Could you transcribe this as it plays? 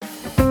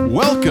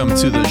Welcome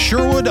to the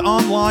Sherwood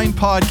Online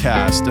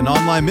Podcast, an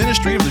online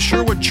ministry of the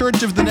Sherwood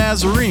Church of the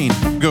Nazarene.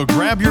 Go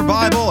grab your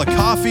Bible, a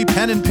coffee,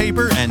 pen and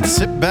paper, and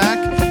sit back,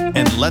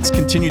 and let's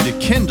continue to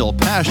kindle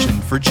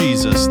passion for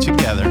Jesus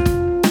together.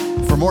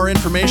 For more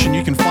information,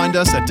 you can find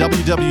us at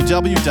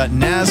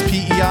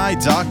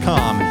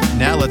www.nazpei.com.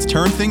 Now let's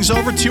turn things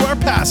over to our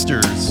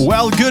pastors.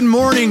 Well, good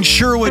morning,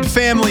 Sherwood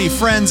family,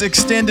 friends,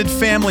 extended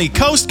family,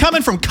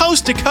 coming from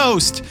coast to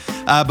coast.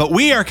 But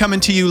we are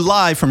coming to you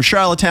live from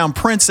Charlottetown,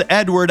 Prince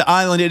Edward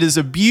Island. It is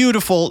a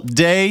beautiful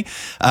day.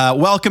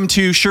 Welcome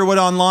to Sherwood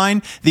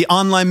Online, the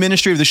online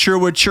ministry of the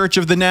Sherwood Church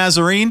of the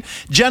Nazarene.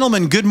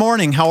 Gentlemen, good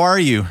morning. How are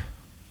you?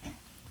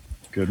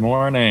 Good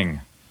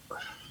morning.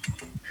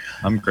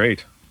 I'm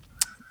great.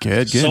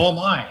 Good. So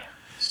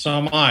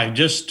am I.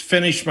 Just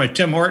finished my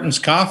Tim Hortons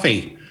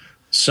coffee.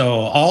 So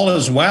all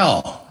is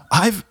well.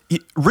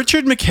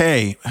 Richard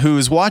McKay, who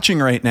is watching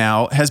right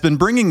now, has been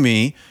bringing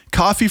me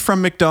coffee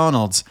from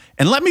McDonald's.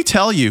 And let me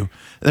tell you,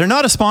 they're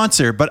not a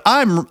sponsor, but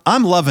I'm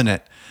loving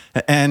it.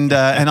 And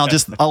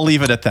I'll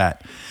leave it at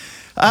that.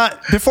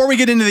 Before we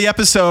get into the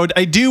episode,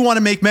 I do want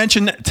to make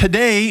mention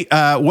today,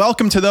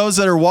 welcome to those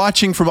that are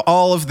watching from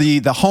all of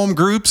the home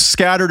groups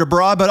scattered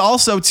abroad, but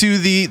also to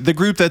the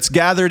group that's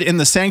gathered in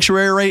the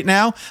sanctuary right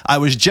now. I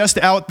was just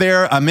out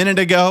there a minute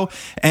ago,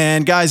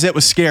 and guys, it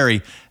was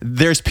scary.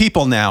 There's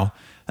people now.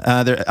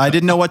 I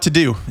didn't know what to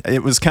do.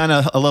 It was kind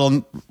of a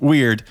little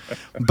weird.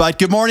 But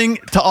good morning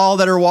to all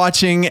that are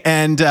watching.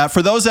 And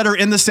for those that are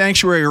in the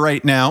sanctuary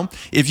right now,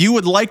 if you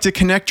would like to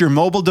connect your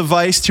mobile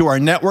device to our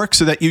network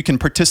so that you can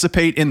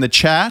participate in the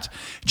chat,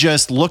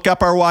 just look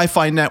up our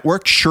Wi-Fi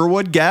network,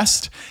 Sherwood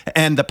Guest.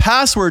 And the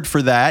password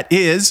for that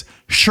is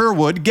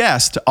Sherwood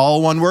Guest,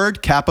 all one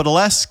word, capital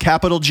S,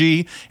 capital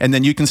G, and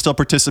then you can still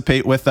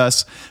participate with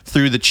us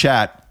through the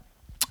chat.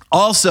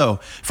 Also,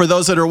 for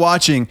those that are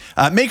watching,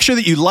 make sure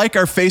that you like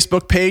our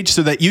Facebook page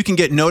so that you can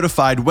get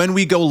notified when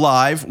we go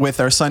live with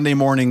our Sunday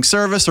morning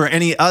service or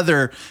any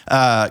other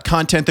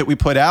content that we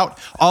put out.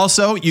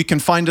 Also, you can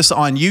find us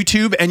on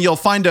YouTube, and you'll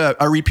find a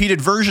repeated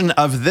version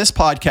of this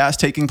podcast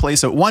taking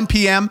place at 1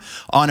 p.m.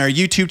 on our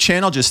YouTube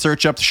channel. Just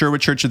search up the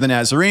Sherwood Church of the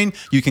Nazarene.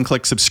 You can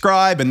click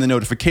subscribe and the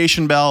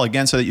notification bell,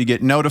 again, so that you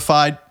get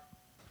notified.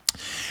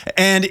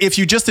 And if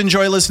you just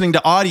enjoy listening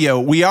to audio,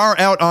 we are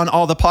out on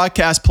all the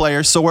podcast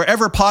players. So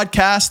wherever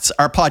podcasts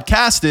are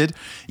podcasted,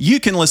 you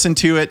can listen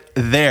to it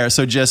there.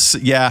 So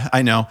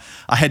I know.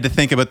 I had to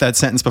think about that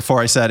sentence before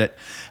I said it.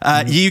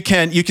 You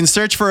can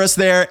search for us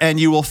there and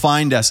you will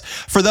find us.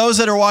 For those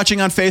that are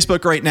watching on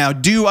Facebook right now,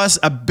 do us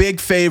a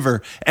big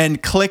favor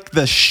and click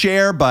the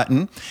share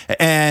button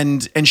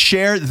and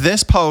share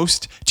this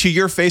post to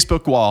your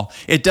Facebook wall.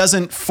 It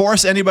doesn't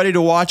force anybody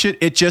to watch it.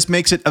 It just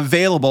makes it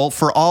available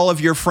for all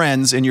of your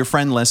friends in your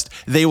friend list.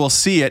 They will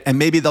see it and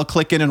maybe they'll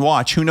click in and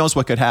watch. Who knows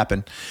what could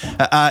happen?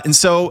 And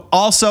so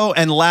also,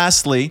 and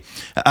lastly,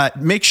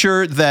 make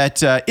sure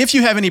that if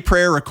you have any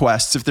prayer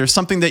requests, if there's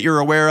something that you're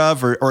aware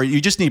of or you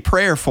just need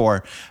prayer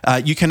for,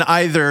 you can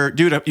either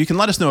you can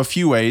let us know a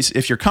few ways.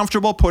 If you're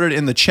comfortable, put it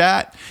in the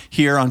chat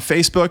here on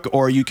Facebook,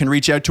 or you can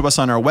reach out to us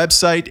on our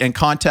website and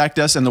contact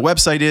us. And the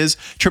website is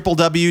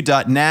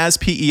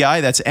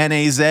www.nazpei, that's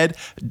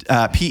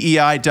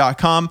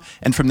NAZPEI.com.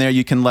 And from there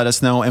you can let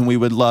us know, and we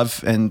would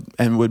love and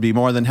would be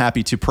more than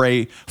happy to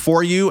pray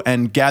for you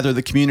and gather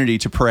the community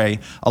to pray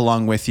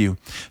along with you.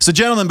 So,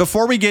 gentlemen,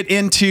 before we get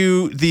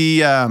into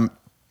the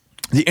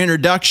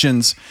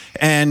introductions,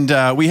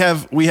 and we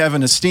have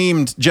an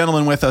esteemed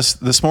gentleman with us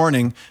this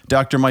morning,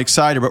 Dr. Mike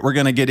Sider, but we're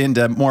going to get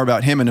into more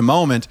about him in a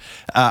moment.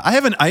 I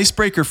have an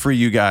icebreaker for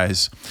you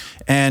guys,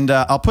 and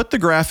I'll put the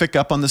graphic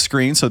up on the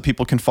screen so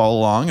people can follow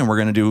along, and we're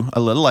going to do a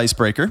little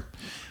icebreaker.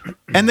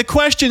 And the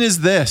question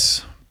is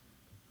this: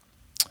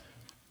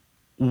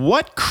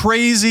 what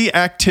crazy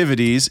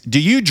activities do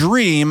you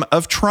dream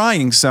of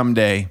trying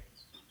someday?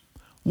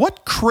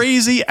 What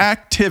crazy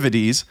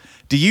activities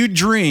do you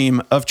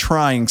dream of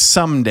trying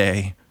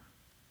someday?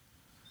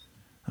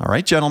 All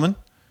right, gentlemen.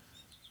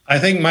 I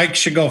think Mike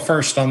should go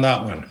first on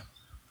that one.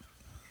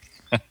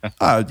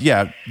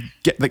 Yeah,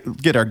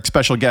 get our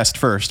special guest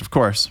first, of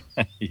course.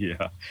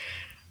 Yeah.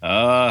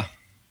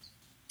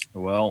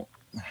 Well,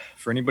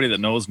 for anybody that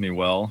knows me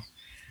well,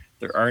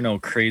 there are no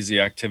crazy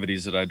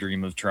activities that I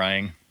dream of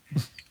trying,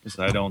 because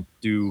I don't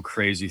do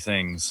crazy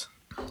things.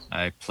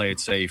 I play it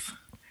safe.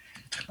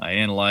 I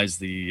analyze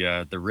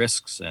the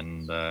risks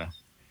and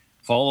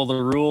follow the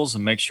rules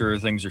and make sure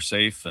things are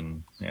safe.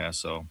 And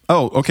so.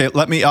 Oh, okay.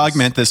 Let me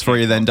augment this for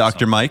you then,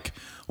 Dr. Mike.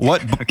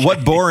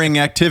 What boring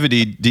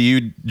activity do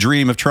you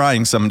dream of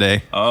trying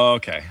someday?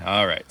 Okay.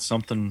 All right.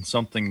 Something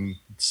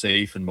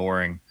safe and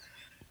boring.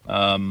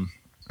 Well,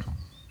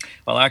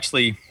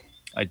 actually,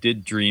 I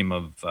did dream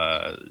of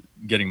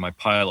getting my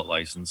pilot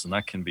license, and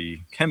that can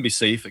be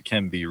safe. It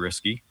can be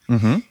risky.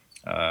 Mm-hmm.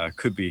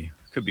 Could be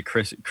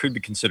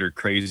considered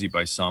crazy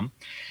by some.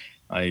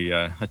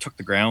 I took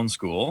the ground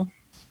school,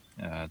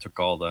 took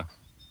all the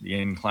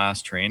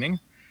in-class training.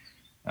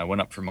 I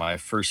went up for my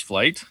first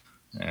flight,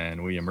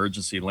 and we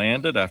emergency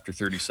landed after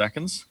 30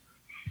 seconds,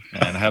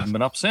 and I haven't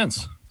been up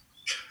since.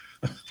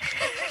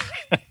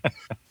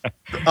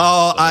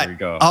 Oh, So there you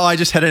go. I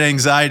just had an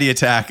anxiety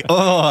attack.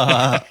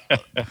 Oh,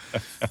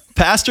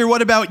 Pastor,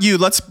 what about you?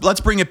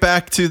 Let's bring it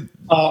back to.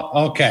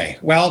 Okay.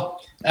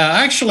 Well,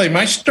 actually,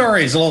 my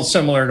story is a little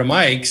similar to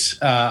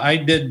Mike's. I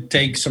did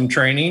take some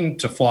training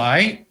to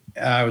fly.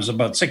 I was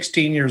about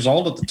 16 years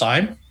old at the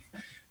time,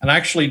 and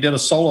actually did a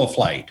solo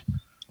flight.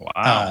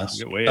 Wow.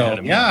 You're way ahead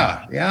of me.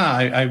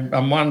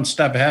 I'm one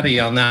step ahead of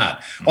you on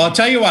that. Well, I'll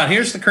tell you what,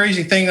 here's the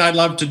crazy thing I'd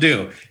love to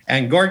do.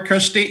 And Gord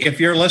Christie, if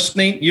you're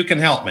listening, you can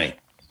help me.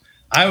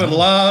 I would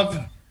love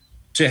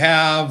to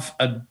have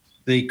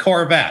the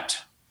Corvette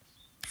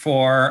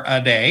for a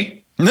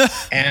day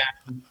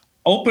and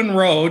open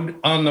road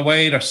on the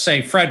way to,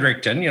 say,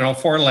 Fredericton,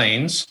 4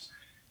 lanes,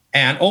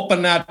 and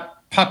open that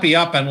puppy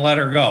up and let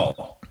her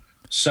go.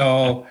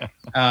 So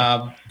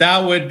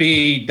that would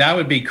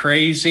be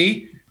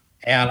crazy.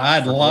 And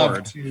I'd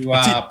love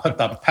to put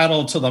the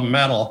pedal to the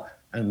metal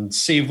and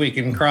see if we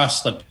can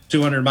cross the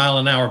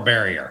 200-mile-an-hour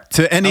barrier.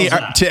 To any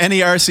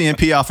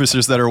RCMP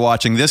officers that are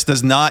watching, this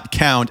does not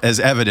count as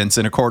evidence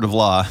in a court of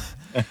law.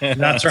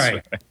 That's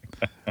right.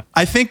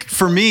 I think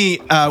for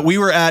me, we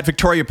were at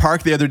Victoria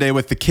Park the other day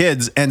with the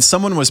kids, and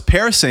someone was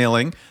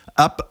parasailing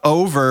up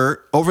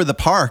over the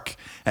park.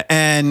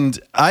 And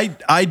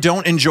I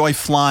don't enjoy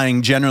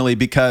flying generally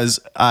because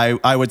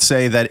I would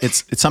say that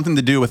it's something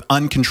to do with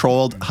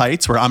uncontrolled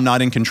heights where I'm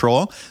not in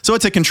control. So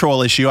it's a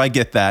control issue. I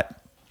get that.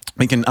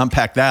 We can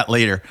unpack that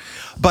later.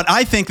 But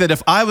I think that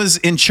if I was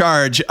in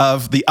charge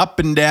of the up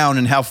and down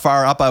and how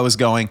far up I was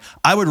going,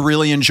 I would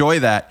really enjoy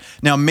that.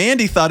 Now,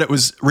 Mandy thought it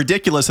was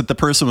ridiculous that the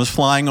person was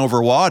flying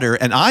over water.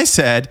 And I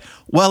said,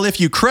 well, if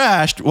you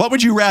crashed, what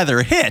would you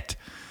rather hit?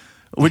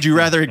 Would you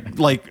rather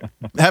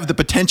have the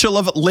potential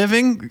of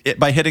living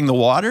by hitting the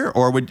water,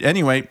 or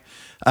anyway?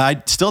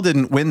 I still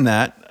didn't win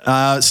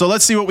that. So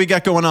let's see what we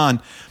got going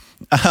on.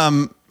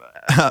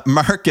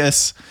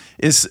 Marcus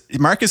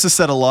has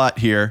said a lot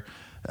here.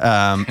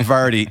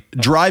 Vardy,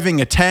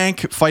 driving a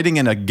tank, fighting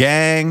in a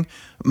gang.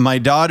 My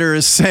daughter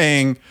is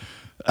saying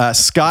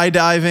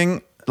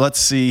skydiving. Let's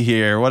see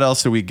here. What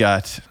else do we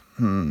got?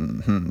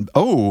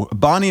 Oh,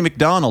 Bonnie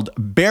McDonald,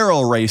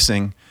 barrel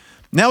racing.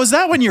 Now, is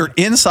that when you're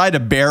inside a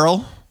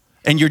barrel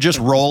and you're just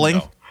rolling?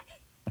 No.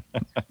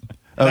 Okay.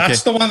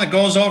 That's the one that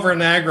goes over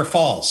Niagara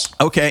Falls.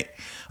 Okay.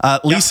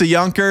 Lisa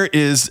Yunker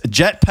is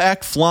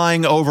jetpack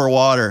flying over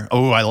water.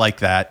 Oh, I like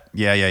that.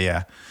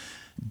 Yeah.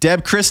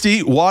 Deb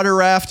Christie, water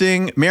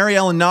rafting. Mary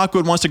Ellen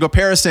Knockwood wants to go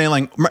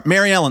parasailing.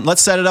 Mary Ellen,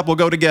 let's set it up. We'll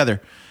go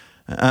together.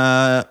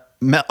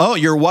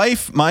 Your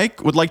wife,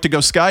 Mike, would like to go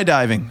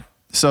skydiving.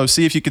 So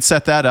see if you could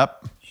set that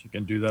up. She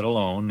can do that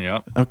alone. Yeah.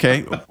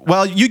 Okay.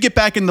 Well, you get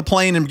back in the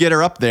plane and get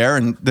her up there,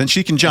 and then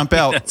she can jump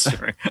out. That's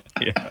right.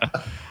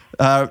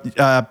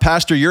 Yeah.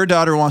 Pastor, your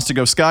daughter wants to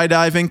go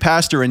skydiving.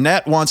 Pastor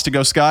Annette wants to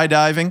go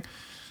skydiving.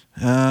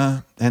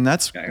 And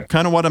that's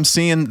kind of what I'm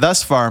seeing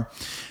thus far.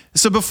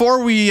 So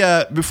before we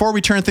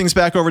turn things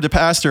back over to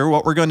Pastor,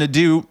 what we're going to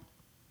do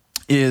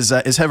is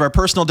have our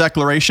personal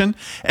declaration.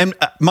 And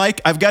Mike,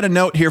 I've got a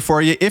note here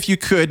for you. If you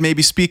could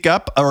maybe speak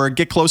up or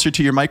get closer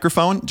to your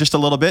microphone just a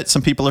little bit.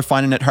 Some people are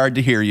finding it hard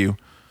to hear you.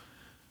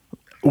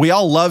 We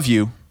all love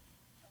you.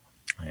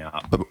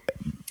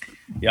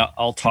 Yeah,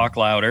 I'll talk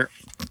louder.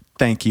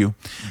 Thank you.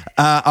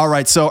 All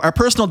right, so our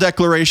personal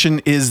declaration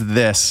is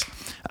this.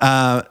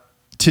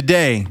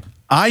 Today,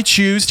 I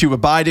choose to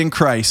abide in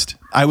Christ.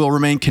 I will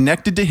remain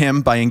connected to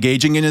him by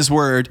engaging in his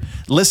word,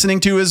 listening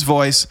to his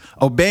voice,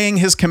 obeying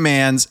his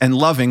commands, and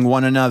loving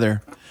one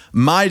another.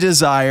 My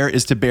desire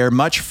is to bear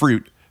much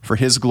fruit for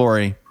his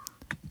glory.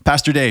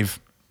 Pastor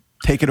Dave,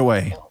 take it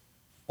away.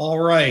 All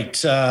right.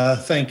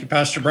 Thank you,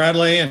 Pastor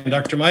Bradley and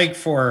Dr. Mike,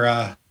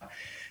 for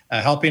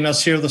helping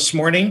us here this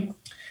morning.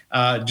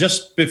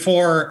 Just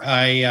before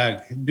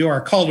I do our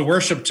call to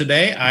worship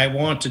today, I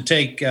want to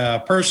take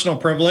personal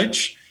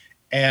privilege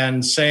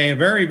and say a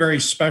very, very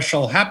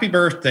special happy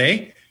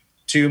birthday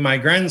to my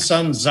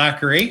grandson,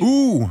 Zachary.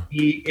 Ooh.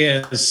 He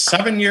is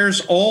 7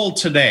 years old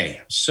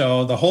today,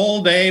 so the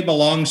whole day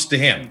belongs to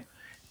him.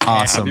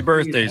 Awesome. Happy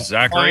birthday,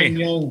 Zachary.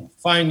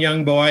 Fine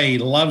young boy. He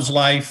loves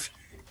life,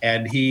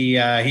 and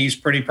he's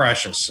pretty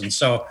precious. And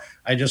so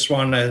I just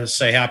want to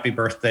say happy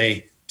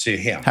birthday to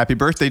him. Happy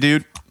birthday,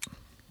 dude.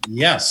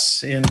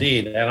 Yes,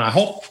 indeed. And I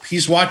hope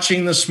he's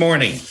watching this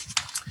morning.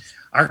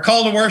 Our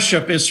call to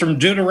worship is from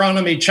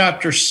Deuteronomy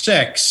chapter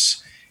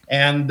 6.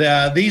 And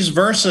these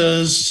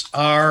verses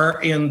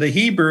are in the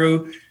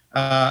Hebrew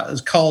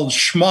called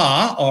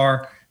Shema,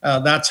 or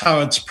that's how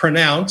it's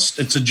pronounced.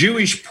 It's a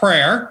Jewish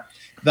prayer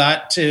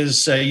that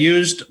is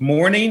used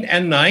morning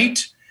and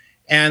night.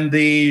 And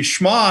the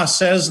Shema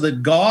says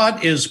that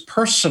God is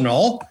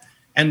personal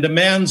and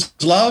demands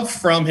love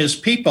from his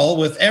people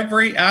with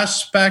every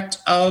aspect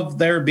of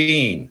their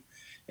being.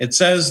 It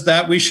says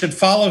that we should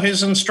follow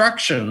his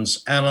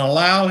instructions and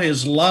allow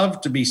his love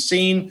to be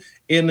seen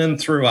in and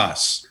through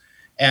us.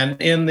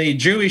 And in the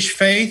Jewish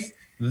faith,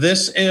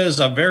 this is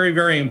a very,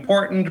 very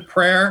important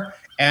prayer.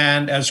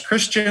 And as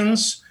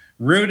Christians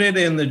rooted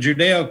in the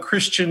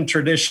Judeo-Christian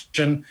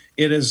tradition,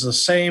 it is the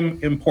same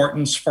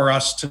importance for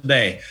us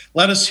today.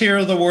 Let us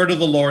hear the word of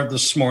the Lord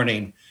this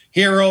morning.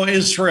 Hear, O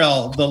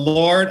Israel, the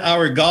Lord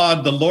our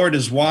God, the Lord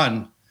is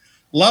one.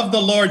 Love the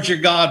Lord your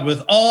God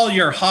with all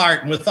your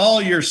heart, and with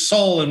all your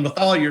soul, and with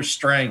all your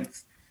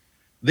strength.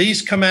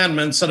 These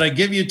commandments that I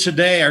give you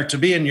today are to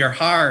be in your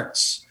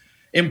hearts.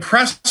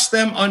 Impress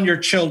them on your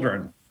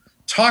children.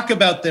 Talk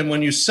about them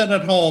when you sit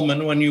at home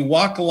and when you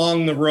walk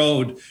along the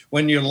road,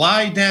 when you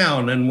lie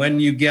down and when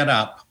you get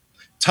up.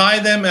 Tie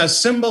them as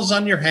symbols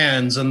on your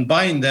hands and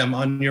bind them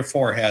on your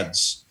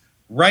foreheads.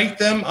 Write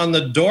them on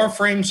the door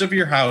frames of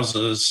your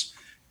houses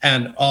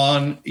and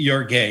on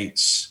your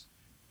gates.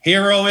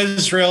 Hear, O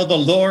Israel, the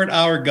Lord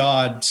our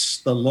God,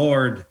 the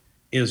Lord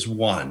is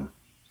one.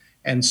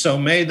 And so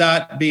may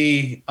that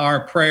be our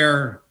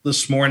prayer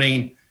this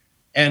morning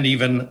and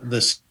even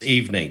this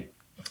evening.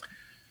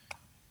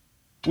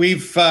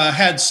 We've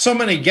had so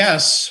many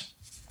guests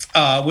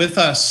with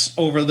us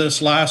over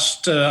this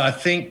last, I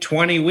think,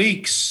 20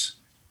 weeks.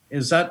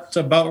 Is that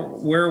about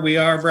where we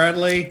are,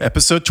 Bradley?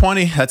 Episode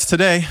 20, that's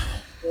today.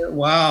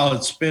 Wow,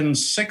 it's been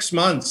 6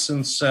 months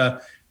since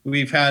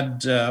we've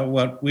had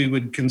what we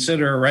would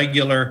consider a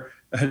regular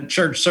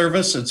church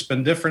service. It's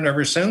been different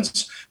ever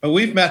since, but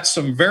we've met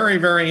some very,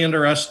 very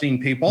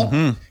interesting people.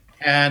 Mm-hmm.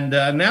 And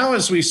now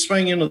as we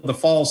swing into the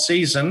fall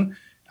season,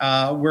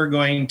 we're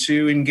going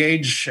to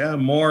engage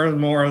more and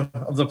more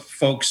of the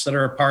folks that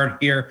are a part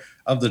here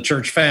of the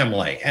church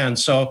family. And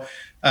so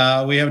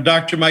we have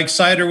Dr. Mike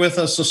Sider with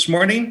us this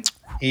morning.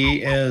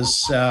 He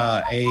is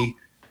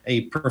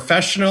a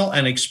professional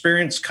and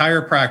experienced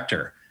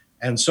chiropractor.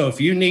 And so if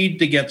you need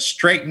to get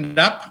straightened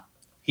up,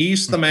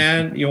 he's the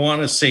man you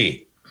want to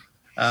see.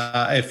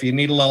 If you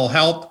need a little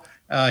help,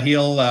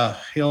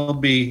 he'll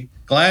be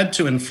glad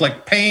to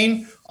inflict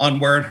pain on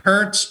where it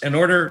hurts in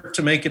order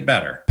to make it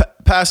better.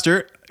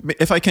 Pastor,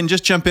 if I can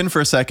just jump in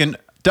for a second.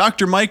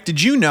 Dr. Mike,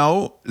 did you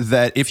know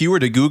that if you were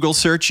to Google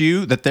search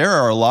you, that there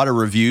are a lot of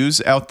reviews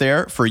out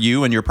there for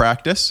you and your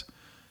practice?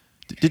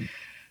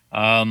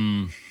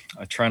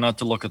 I try not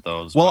to look at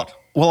those.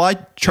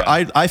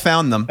 I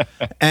found them,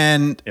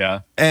 and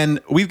and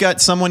we've got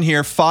someone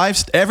here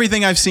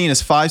everything I've seen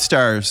is 5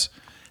 stars,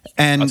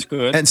 and that's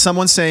good. And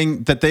someone's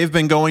saying that they've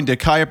been going to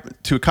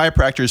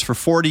chiropractors for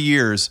 40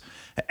 years,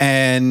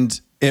 and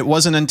it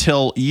wasn't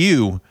until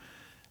you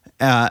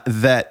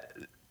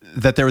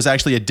that there was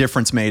actually a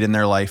difference made in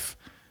their life.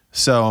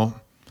 So,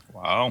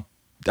 wow,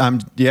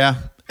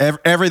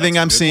 everything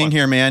I'm seeing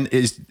here, man,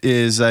 is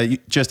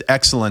just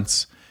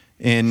excellence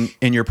in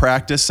your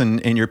practice and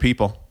in your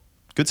people.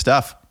 Good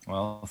stuff.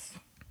 Well,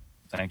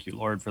 thank you,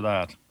 Lord, for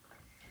that.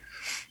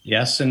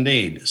 Yes,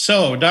 indeed.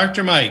 So,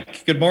 Dr.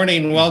 Mike, good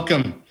morning.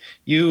 Welcome.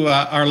 You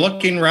are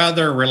looking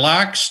rather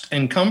relaxed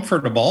and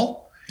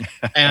comfortable.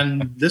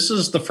 And this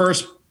is the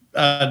first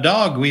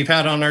dog we've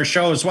had on our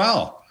show as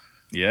well.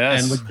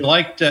 Yes. And would you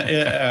like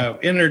to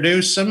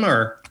introduce him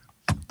or?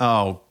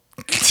 Oh.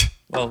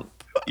 Well,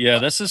 yeah,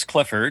 this is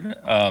Clifford.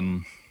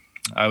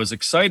 I was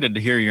excited to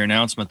hear your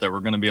announcement that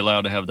we're going to be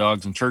allowed to have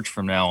dogs in church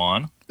from now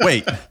on.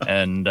 Wait.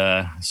 And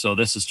so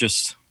he's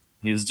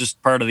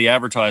just part of the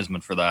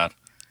advertisement for that.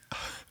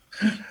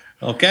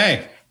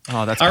 Okay.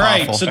 Oh, that's all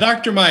powerful. right. So,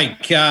 Dr.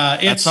 Mike,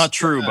 that's not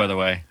true, by the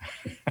way.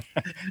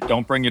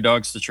 Don't bring your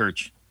dogs to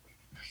church.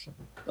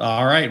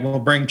 All right. We'll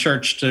bring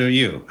church to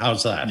you.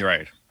 How's that? You're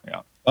right.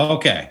 Yeah.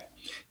 Okay.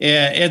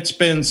 It's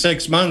been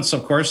 6 months,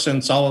 of course,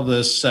 since all of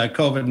this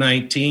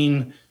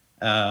COVID-19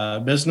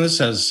 business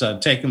has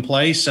taken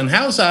place. And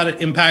how's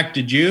that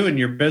impacted you and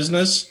your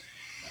business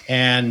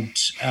and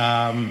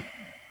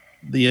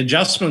the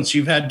adjustments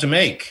you've had to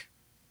make?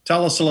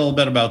 Tell us a little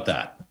bit about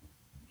that.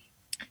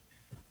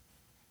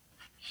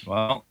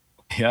 Well,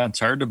 yeah, it's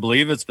hard to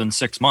believe it's been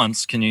 6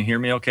 months. Can you hear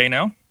me okay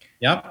now?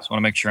 Yep. Just want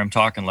to make sure I'm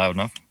talking loud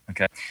enough.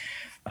 Okay.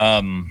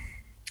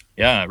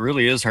 Yeah, it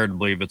really is hard to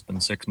believe it's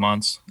been 6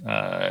 months.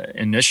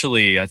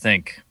 Initially, I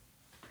think,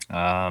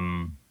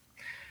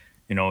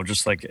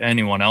 just like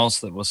anyone else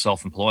that was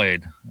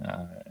self-employed,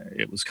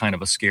 it was kind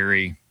of a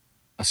scary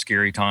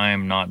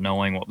time, not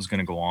knowing what was going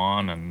to go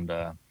on and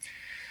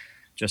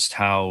just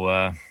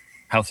how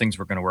things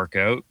were going to work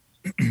out.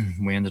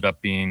 We ended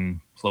up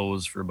being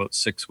closed for about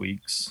 6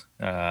 weeks.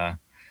 I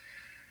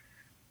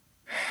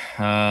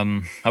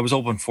was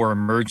open for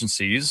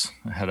emergencies.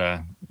 I had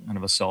a kind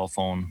of a cell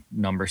phone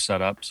number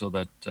set up so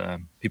that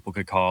people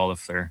could call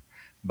if their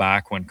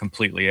back went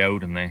completely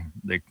out and they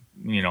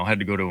had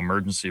to go to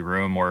emergency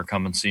room or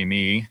come and see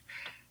me.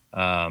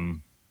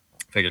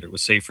 Figured it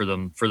was safe for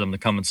them to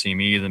come and see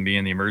me than be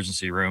in the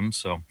emergency room.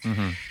 So,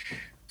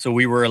 So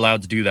we were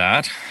allowed to do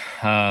that.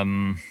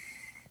 And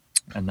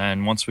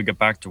then once we got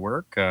back to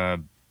work,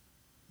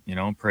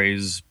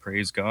 praise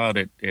God,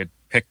 it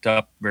picked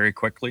up very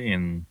quickly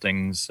and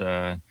things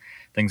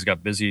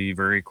got busy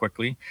very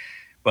quickly.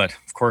 But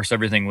of course,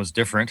 everything was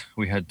different.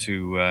 We had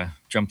to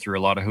jump through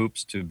a lot of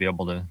hoops to be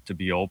able to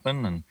be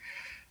open.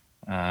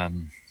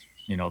 And,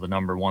 the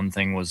number one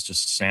thing was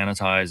just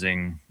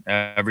sanitizing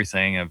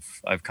everything.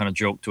 I've kind of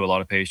joked to a lot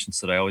of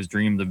patients that I always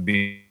dreamed of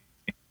being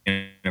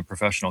a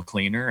professional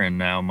cleaner, and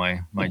now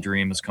my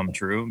dream has come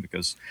true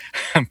because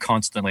I'm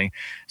constantly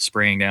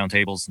spraying down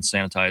tables and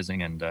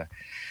sanitizing and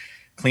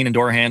cleaning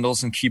door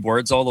handles and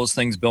keyboards, all those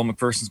things Bill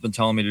McPherson's been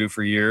telling me to do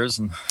for years,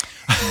 and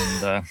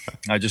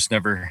I just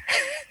never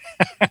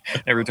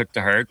never took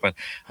to heart. But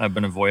I've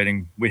been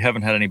avoiding. We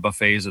haven't had any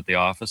buffets at the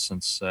office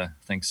since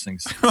things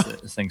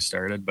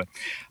started. But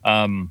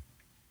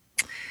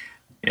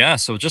yeah,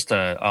 so just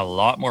a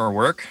lot more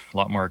work, a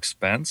lot more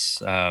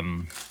expense.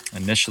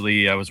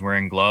 Initially, I was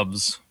wearing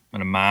gloves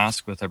and a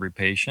mask with every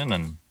patient,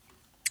 and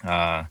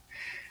I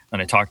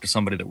talked to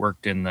somebody that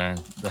worked in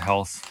the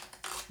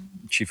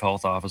chief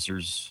health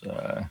officer's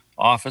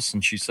office,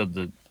 and she said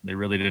that they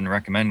really didn't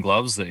recommend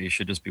gloves, that you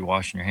should just be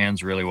washing your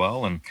hands really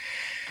well. And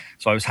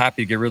so I was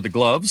happy to get rid of the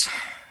gloves,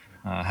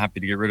 happy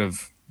to get rid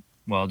of,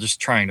 well, just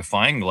trying to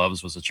find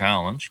gloves was a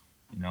challenge,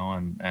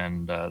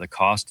 and the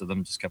cost of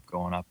them just kept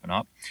going up and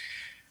up.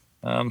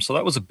 So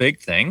that was a big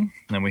thing.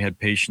 And then we had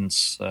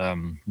patients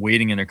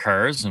waiting in their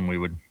cars, and we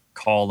would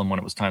call them when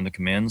it was time to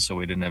come in, so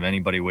we didn't have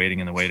anybody waiting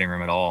in the waiting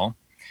room at all,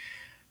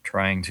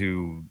 trying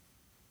to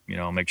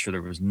make sure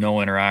there was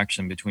no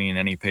interaction between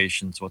any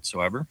patients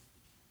whatsoever.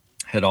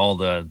 Had all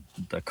the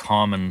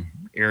common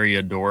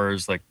area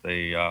doors, like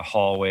the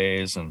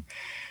hallways and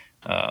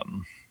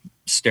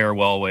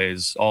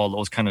stairwellways, all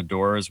those kind of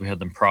doors. We had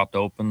them propped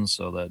open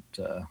so that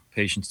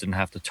patients didn't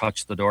have to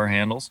touch the door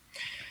handles.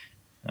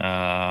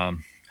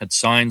 Had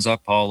signs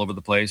up all over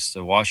the place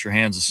to wash your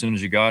hands as soon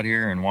as you got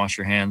here, and wash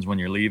your hands when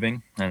you're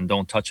leaving, and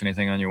don't touch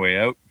anything on your way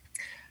out.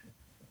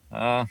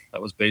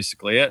 That was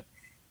basically it.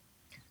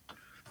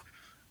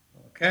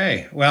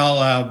 Okay.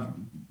 Well,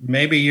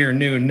 maybe your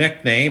new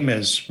nickname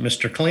is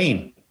Mr.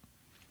 Clean.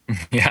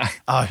 Yeah.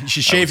 You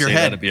should shave your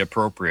head. That'd be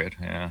appropriate.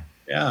 Yeah.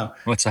 Yeah.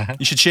 What's that?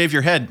 You should shave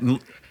your head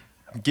and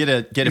get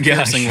a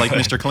piercing like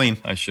Mr. Clean.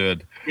 I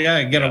should.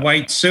 Yeah. Get a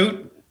white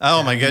suit.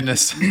 Oh my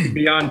goodness.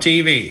 Be on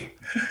TV.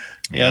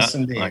 Yes,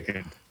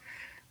 indeed.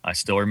 I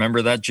still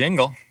remember that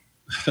jingle.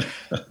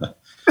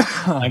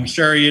 I'm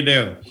sure you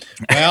do.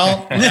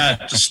 Well,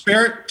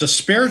 to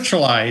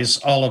spiritualize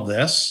all of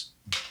this,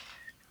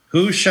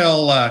 who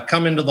shall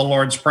come into the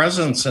Lord's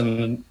presence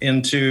and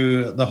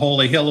into the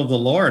holy hill of the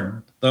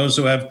Lord? Those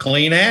who have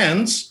clean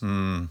hands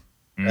and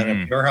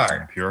a pure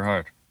heart. Pure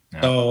heart.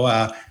 Yeah.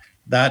 So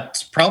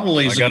that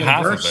probably is a good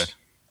half verse. of it.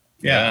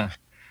 Yeah.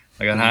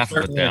 I got half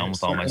of it down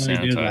with all my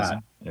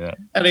sanitizing. Yeah.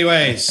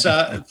 Anyways,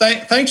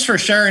 thanks for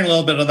sharing a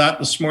little bit of that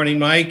this morning,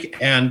 Mike.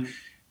 And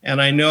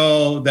I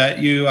know that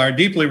you are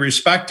deeply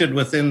respected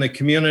within the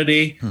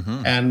community.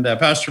 Mm-hmm. And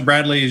Pastor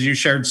Bradley, as you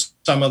shared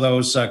some of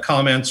those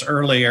comments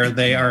earlier,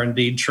 they are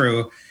indeed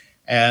true.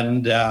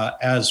 And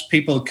as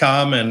people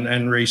come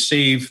and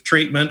receive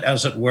treatment,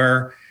 as it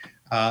were,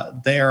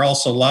 they are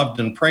also loved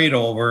and prayed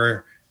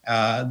over.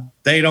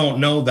 They don't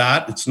know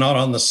that. It's not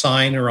on the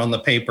sign or on the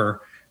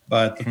paper,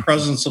 but the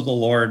presence of the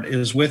Lord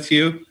is with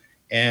you,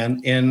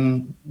 and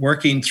in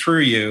working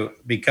through you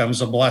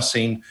becomes a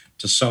blessing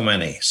to so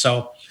many.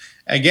 So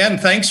again,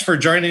 thanks for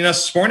joining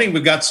us this morning.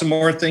 We've got some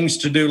more things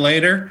to do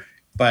later,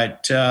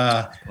 but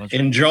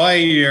enjoy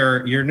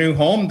your new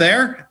home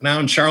there. Now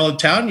in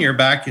Charlottetown, you're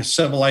back in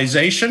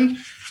civilization,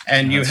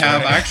 and you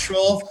have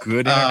actual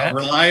good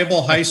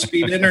reliable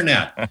high-speed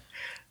internet.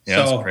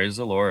 Yes, so, praise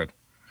the Lord.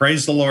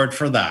 Praise the Lord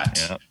for that.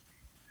 Yeah.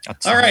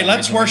 All right,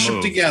 let's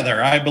worship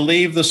together. I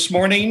believe this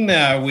morning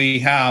we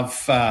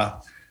have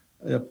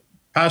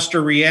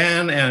Pastor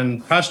Rianne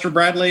and Pastor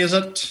Bradley, is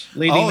it,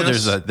 leading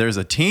us? There's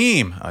a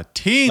team.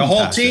 The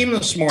whole Pastor. Team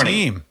this morning.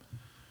 Team.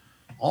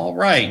 All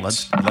right.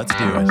 Let's do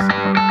it.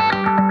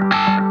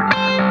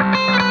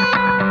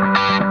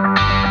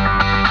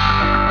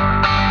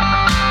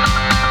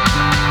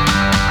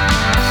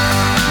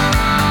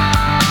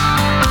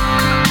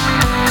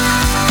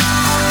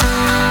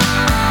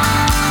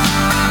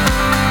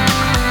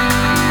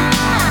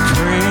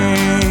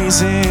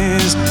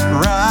 Is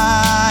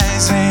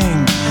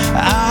rising,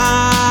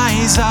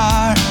 eyes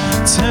are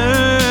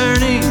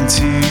turning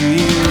to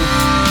you.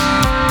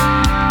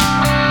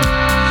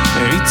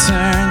 They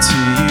turn to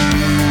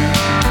you.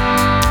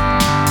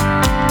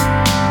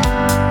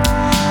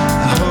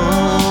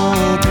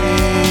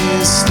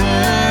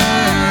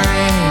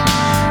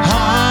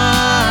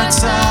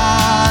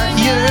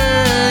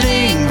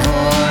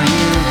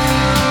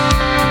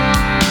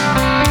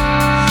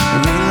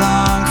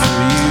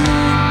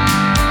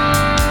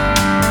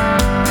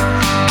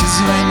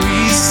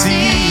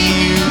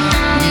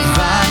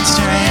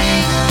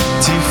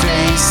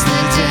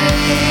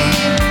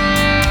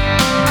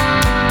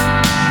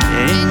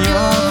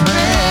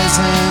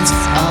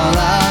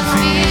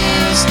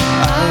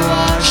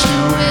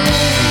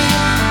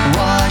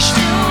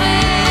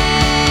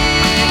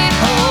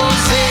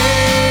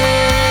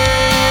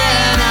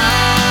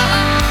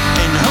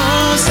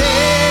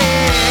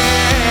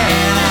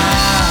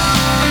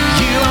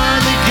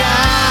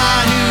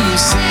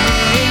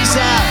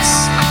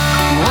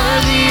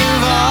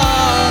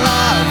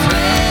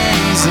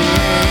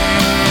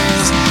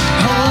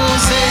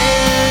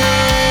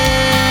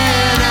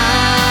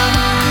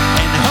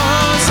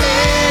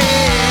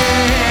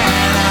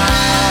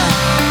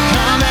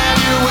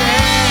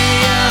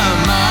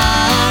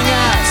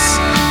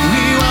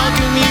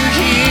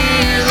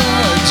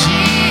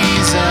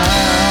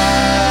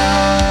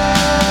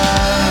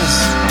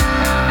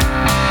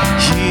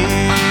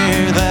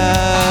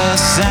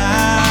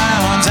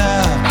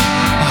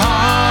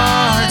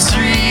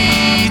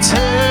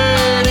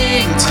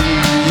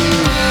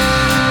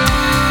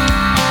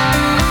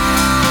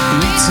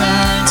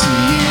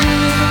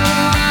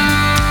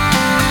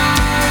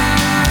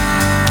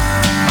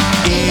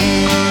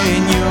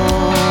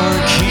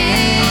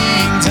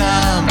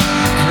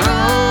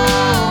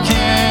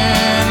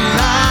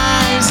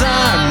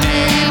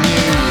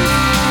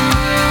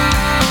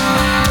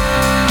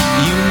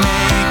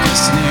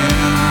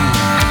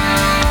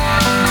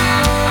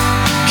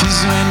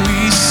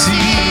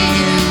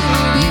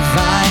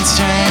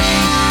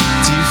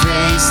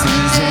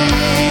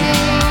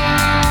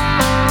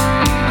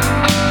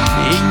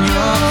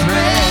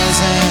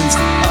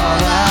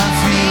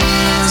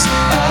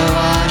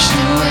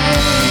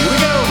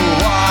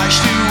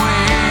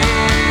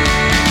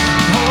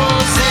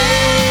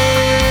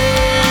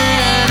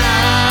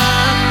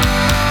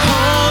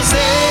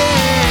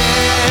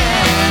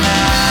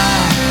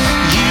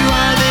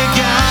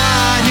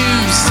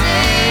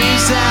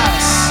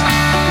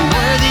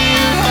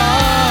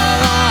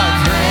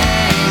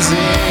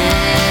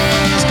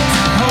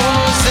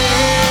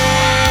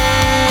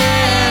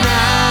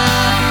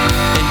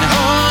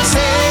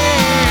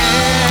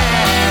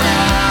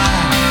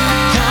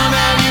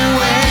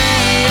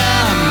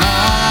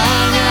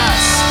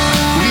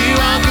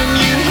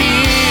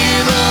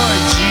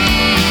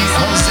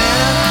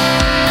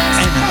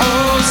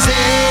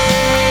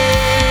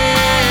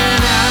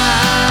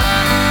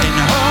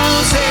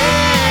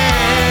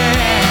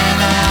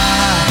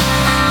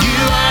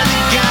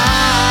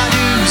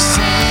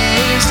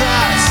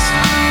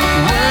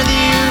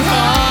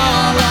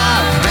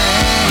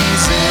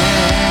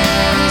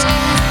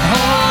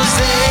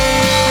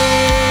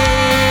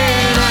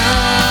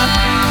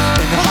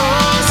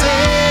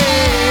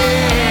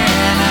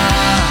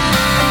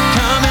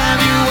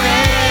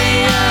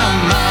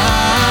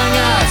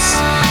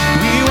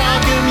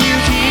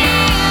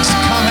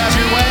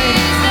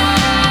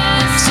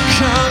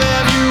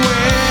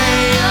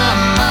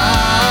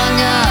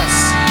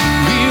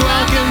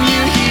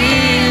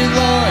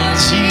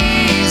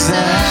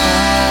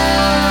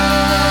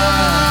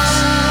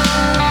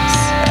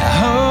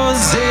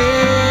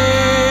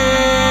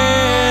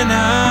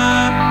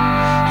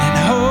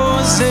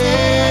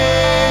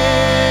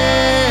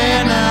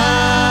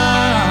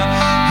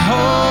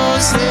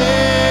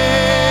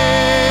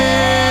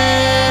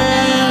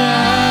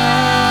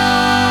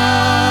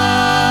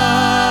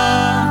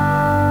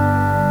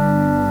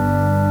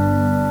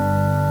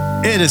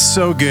 It is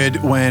so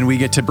good when we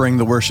get to bring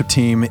the worship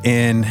team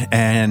in,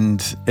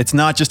 and it's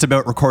not just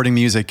about recording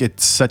music.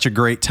 It's such a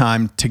great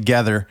time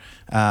together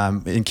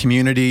in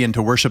community and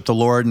to worship the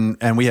Lord,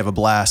 and we have a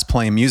blast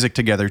playing music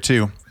together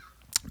too.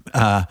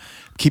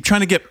 Keep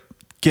trying to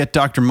get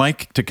Dr.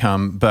 Mike to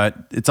come,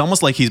 but it's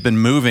almost like he's been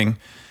moving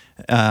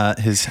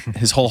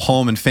his whole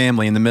home and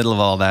family in the middle of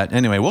all that.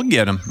 Anyway, we'll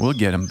get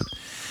him.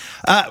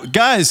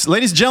 Guys,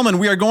 ladies and gentlemen,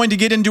 we are going to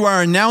get into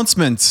our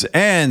announcements,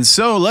 and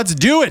so let's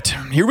do it.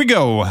 Here we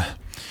go.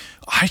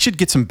 I should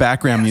get some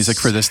background music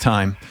for this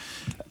time.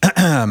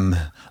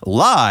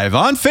 Live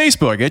on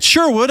Facebook at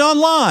Sherwood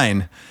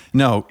Online.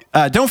 No,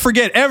 don't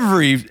forget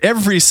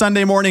every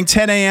Sunday morning,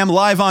 10 a.m.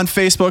 live on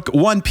Facebook,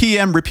 1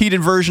 p.m.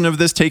 repeated version of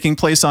this taking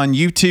place on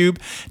YouTube.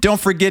 Don't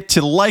forget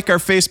to like our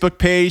Facebook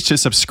page, to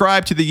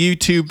subscribe to the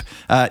YouTube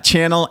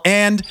channel,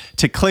 and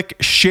to click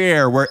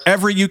share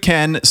wherever you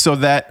can so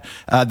that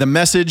the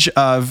message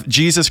of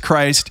Jesus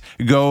Christ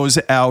goes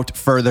out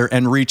further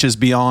and reaches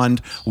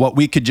beyond what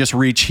we could just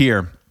reach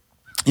here.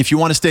 If you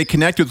want to stay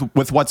connected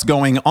with what's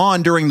going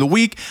on during the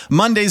week,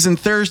 Mondays and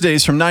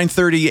Thursdays from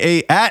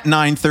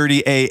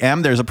 9:30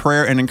 a.m., there's a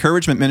prayer and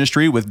encouragement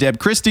ministry with Deb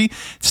Christie.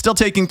 It's still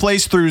taking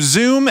place through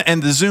Zoom,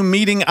 and the Zoom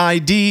meeting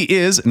ID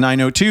is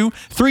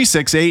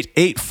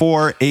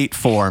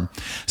 902-368-8484.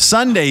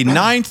 Sunday,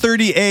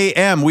 9:30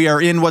 a.m., we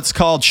are in what's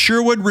called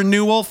Sherwood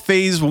Renewal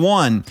Phase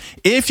 1.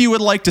 If you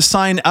would like to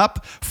sign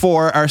up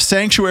for our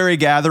sanctuary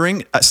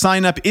gathering,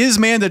 sign up is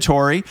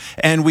mandatory,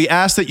 and we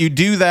ask that you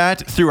do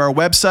that through our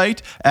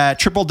website at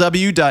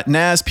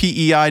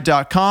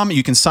www.naspei.com.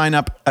 You can sign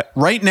up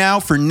right now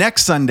for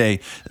next Sunday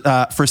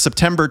for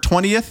September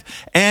 20th.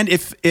 And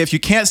if you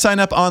can't sign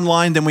up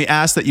online, then we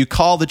ask that you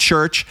call the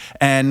church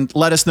and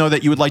let us know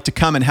that you would like to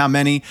come and how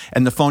many.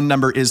 And the phone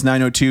number is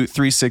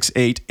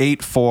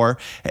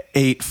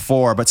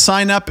 902-368-8484. But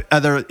sign up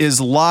there is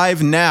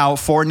live now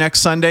for next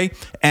Sunday,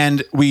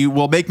 and we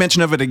will make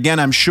mention of it again,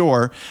 I'm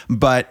sure,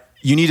 but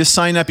you need to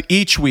sign up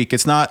each week.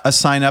 It's not a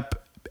sign up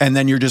and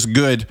then you're just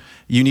good.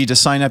 You need to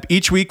sign up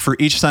each week for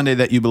each Sunday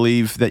that you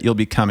believe that you'll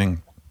be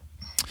coming.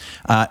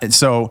 And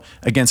so,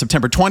 again,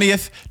 September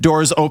 20th,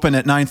 doors open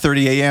at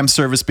 9:30 a.m.,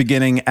 service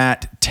beginning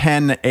at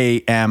 10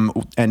 a.m.,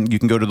 and you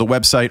can go to the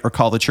website or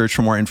call the church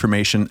for more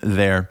information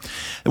there.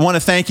 I want to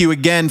thank you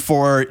again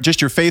for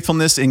just your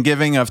faithfulness in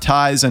giving of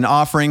tithes and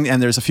offering,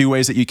 and there's a few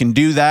ways that you can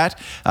do that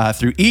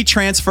through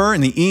e-transfer,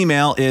 and the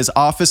email is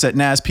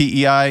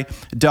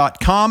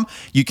office@naspei.com.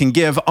 You can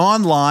give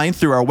online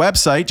through our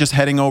website, just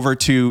heading over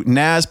to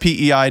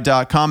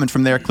naspei.com, and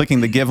from there,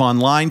 clicking the Give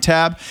Online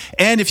tab.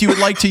 And if you would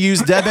like to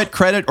use debit,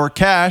 credit, or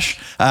cash,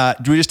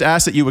 we just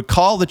ask that you would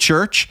call the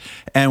church,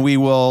 and we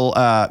will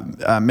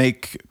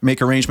make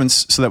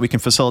arrangements so that we can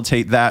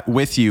facilitate that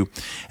with you.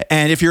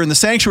 And if you're in the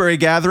sanctuary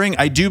gathering,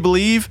 I do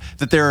believe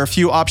that there are a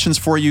few options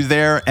for you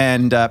there,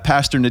 and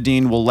Pastor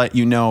Nadine will let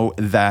you know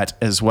that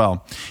as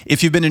well.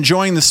 If you've been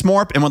enjoying the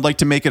SMORP and would like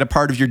to make it a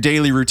part of your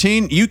daily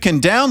routine, you can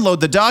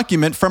download the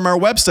document from our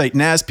website,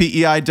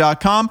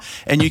 naspei.com,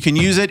 and you can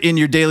use it in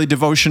your daily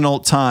devotional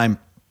time.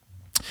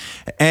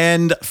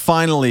 And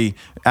finally,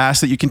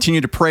 ask that you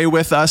continue to pray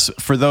with us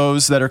for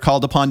those that are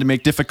called upon to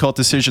make difficult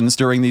decisions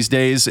during these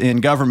days in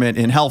government,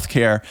 in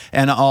healthcare,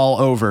 and all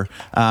over.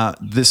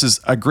 This is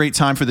a great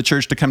time for the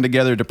church to come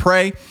together to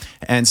pray,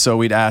 and so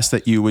we'd ask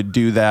that you would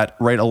do that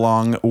right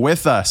along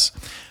with us.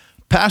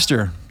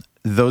 Pastor,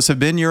 those have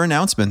been your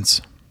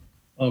announcements.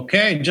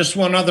 Okay, just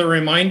one other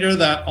reminder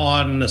that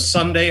on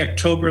Sunday,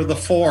 October the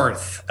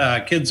 4th,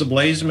 Kids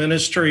Ablaze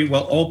Ministry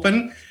will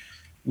open.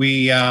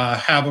 We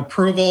have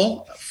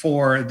approval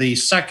for the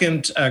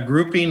second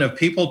grouping of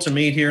people to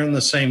meet here in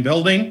the same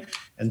building.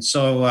 And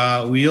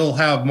so we'll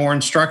have more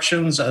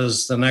instructions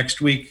as the next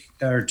week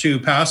or two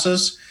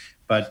passes.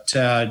 But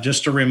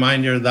just a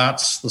reminder,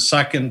 that's the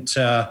second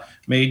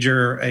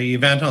major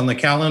event on the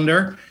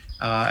calendar.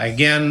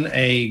 Again,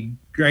 a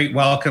great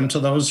welcome to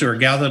those who are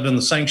gathered in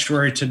the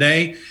sanctuary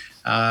today.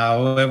 We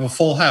have a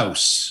full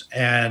house.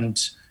 And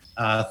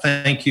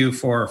thank you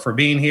for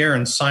being here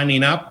and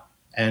signing up.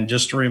 And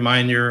just a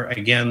reminder,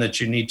 again,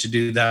 that you need to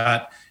do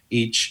that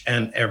each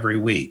and every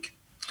week.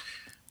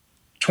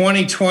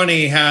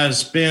 2020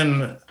 has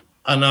been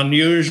an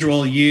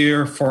unusual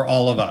year for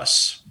all of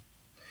us.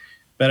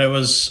 But it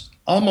was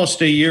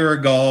almost a year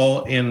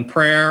ago in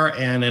prayer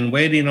and in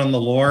waiting on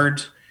the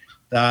Lord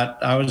that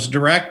I was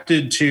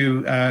directed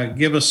to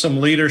give us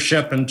some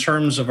leadership in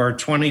terms of our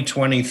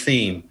 2020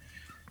 theme.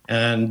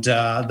 And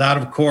that,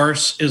 of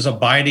course, is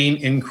abiding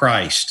in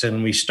Christ.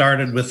 And we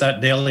started with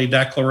that daily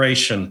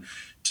declaration,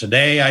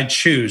 today I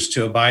choose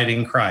to abide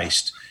in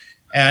Christ.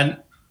 And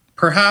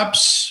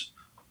perhaps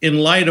in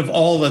light of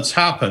all that's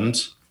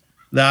happened,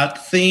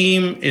 that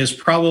theme is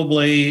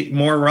probably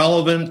more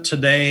relevant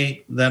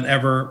today than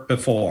ever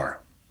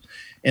before,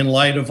 in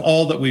light of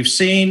all that we've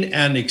seen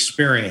and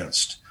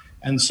experienced.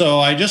 And so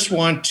I just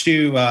want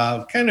to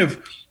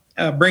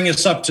bring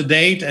us up to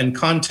date and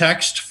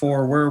context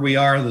for where we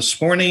are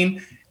this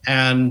morning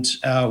and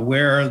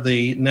where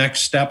the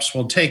next steps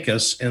will take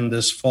us in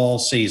this fall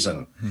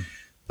season.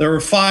 There were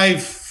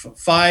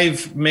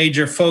five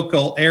major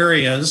focal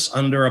areas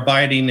under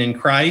abiding in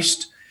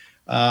Christ.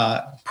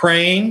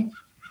 Praying,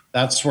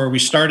 that's where we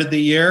started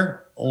the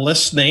year.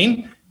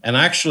 Listening, and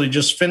actually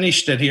just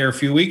finished it here a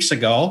few weeks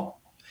ago.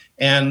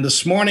 And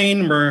this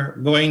morning, we're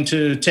going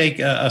to take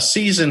a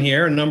season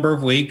here, a number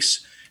of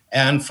weeks,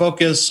 and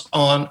focus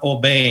on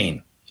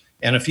obeying.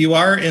 And if you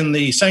are in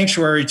the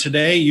sanctuary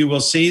today, you will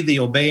see the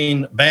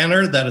obeying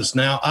banner that is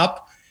now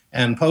up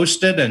and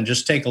posted, and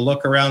just take a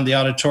look around the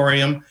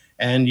auditorium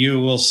and you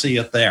will see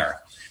it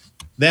there.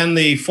 Then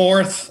the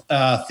fourth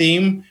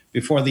theme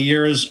before the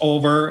year is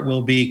over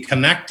will be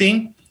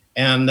connecting,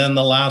 and then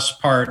the last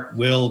part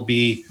will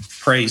be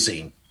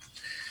praising.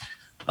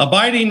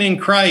 Abiding in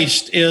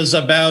Christ is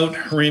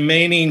about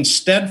remaining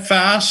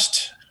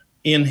steadfast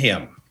in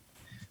him.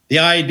 The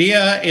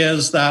idea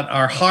is that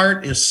our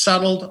heart is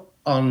settled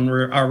on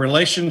our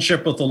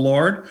relationship with the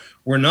Lord.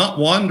 We're not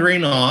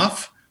wandering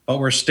off, but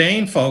we're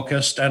staying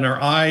focused, and our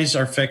eyes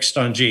are fixed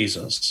on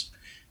Jesus.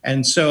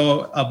 And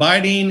so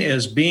abiding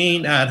is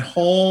being at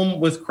home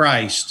with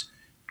Christ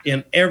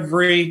in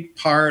every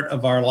part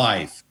of our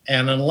life.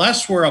 And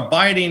unless we're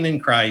abiding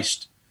in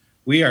Christ,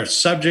 we are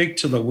subject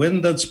to the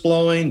wind that's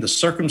blowing, the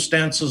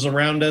circumstances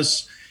around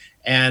us.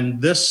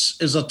 And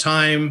this is a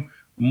time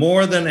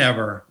more than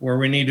ever where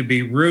we need to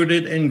be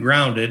rooted and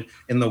grounded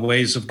in the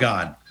ways of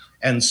God.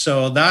 And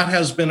so that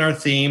has been our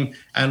theme,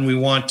 and we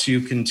want to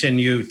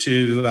continue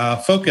to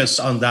focus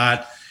on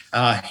that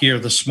here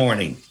this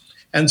morning.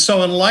 And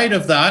so in light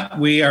of that,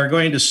 we are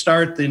going to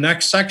start the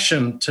next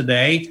section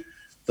today,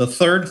 the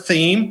third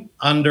theme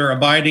under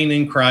abiding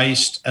in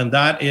Christ, and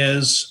that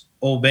is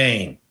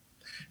obeying.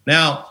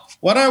 Now,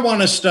 what I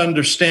want us to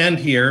understand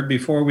here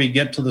before we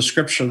get to the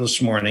scripture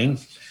this morning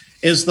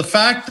is the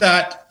fact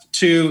that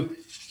to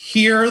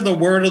hear the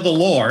word of the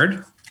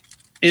Lord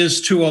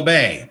is to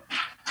obey.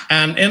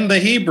 And in the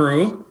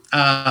Hebrew,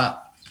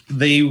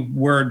 the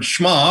word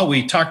Shema,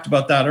 we talked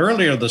about that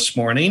earlier this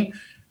morning,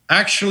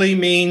 actually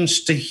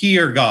means to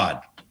hear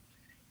God.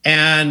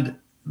 And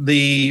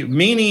the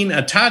meaning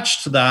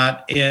attached to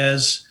that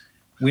is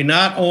we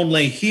not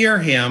only hear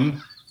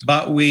him,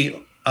 but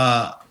we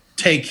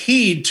take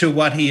heed to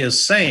what he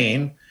is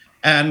saying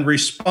and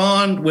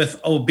respond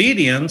with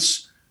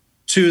obedience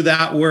to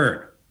that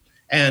word.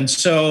 And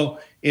so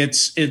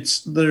it's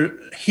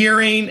the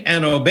hearing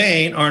and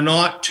obeying are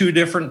not two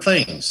different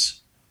things.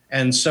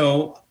 And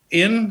so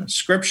in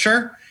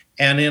scripture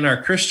and in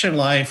our Christian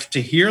life,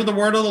 to hear the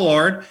word of the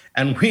Lord,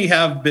 and we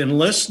have been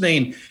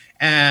listening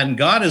and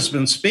God has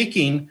been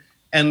speaking,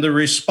 and the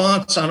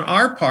response on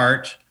our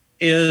part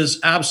is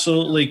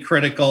absolutely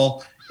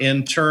critical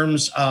in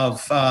terms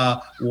of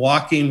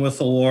walking with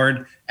the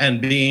Lord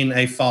and being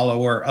a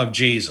follower of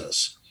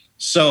Jesus.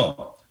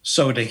 So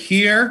to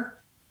hear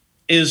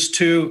is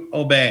to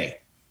obey.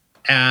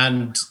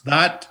 And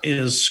that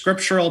is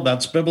scriptural,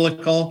 that's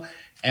biblical.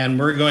 And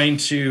we're going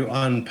to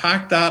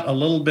unpack that a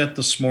little bit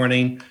this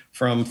morning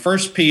from 1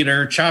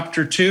 Peter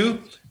chapter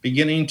 2,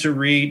 beginning to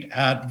read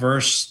at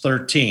verse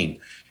 13.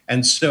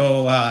 And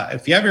so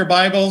if you have your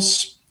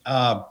Bibles,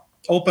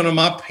 open them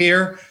up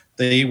here.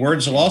 The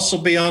words will also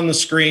be on the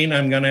screen.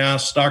 I'm going to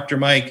ask Dr.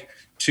 Mike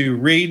to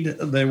read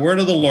the word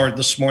of the Lord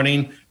this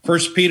morning, 1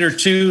 Peter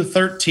 2,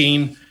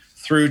 13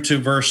 through to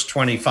verse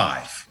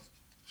 25.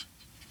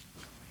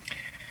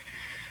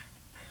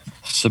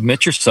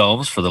 Submit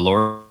yourselves for the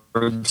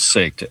Lord's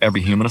sake to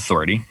every human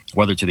authority,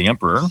 whether to the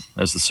emperor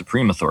as the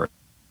supreme authority,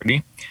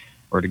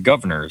 or to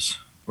governors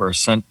who are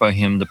sent by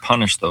him to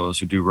punish those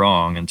who do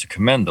wrong and to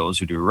commend those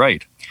who do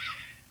right.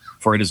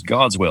 For it is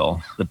God's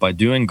will that by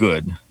doing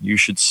good you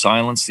should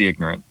silence the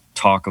ignorant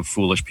talk of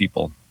foolish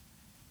people.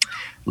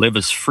 Live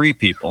as free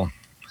people,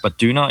 but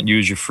do not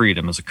use your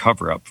freedom as a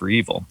cover-up for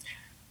evil.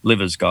 Live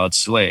as God's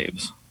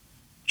slaves.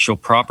 Show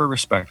proper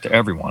respect to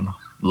everyone.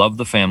 Love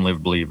the family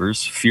of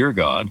believers. Fear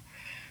God.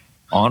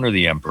 Honor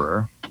the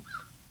emperor.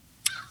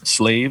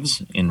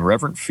 Slaves, in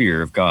reverent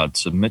fear of God,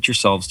 submit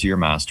yourselves to your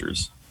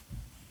masters,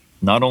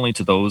 not only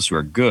to those who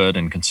are good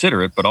and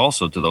considerate, but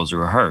also to those who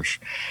are harsh.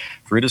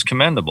 For it is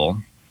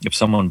commendable if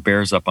someone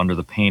bears up under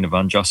the pain of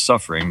unjust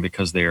suffering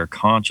because they are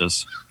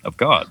conscious of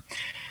God.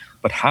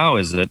 But how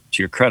is it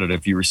to your credit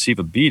if you receive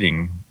a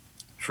beating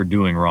for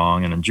doing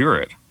wrong and endure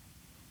it?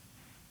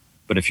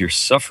 But if you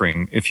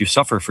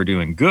suffer for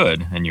doing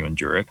good and you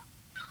endure it,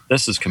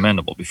 this is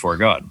commendable before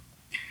God.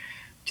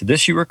 To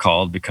this you were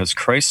called because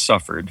Christ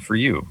suffered for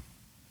you,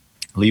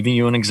 leaving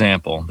you an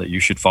example that you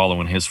should follow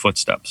in his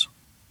footsteps.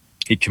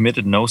 He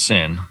committed no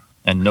sin,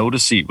 and no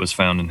deceit was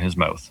found in his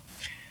mouth.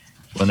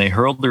 When they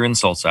hurled their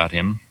insults at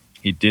him,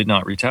 he did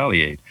not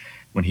retaliate.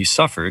 When he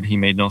suffered, he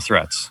made no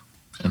threats.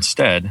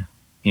 Instead,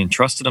 he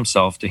entrusted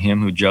himself to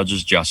him who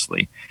judges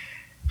justly.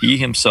 He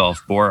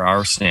himself bore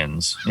our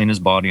sins in his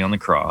body on the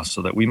cross,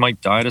 so that we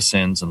might die to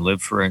sins and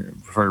live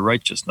for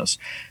righteousness.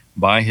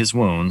 By his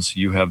wounds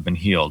you have been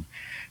healed.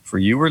 For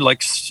you were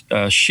like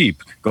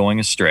sheep going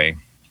astray,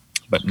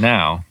 but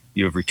now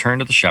you have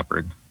returned to the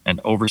shepherd and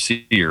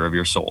overseer of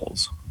your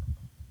souls.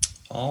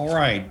 All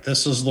right,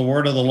 this is the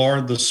word of the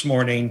Lord this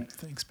morning.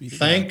 Thanks be to God.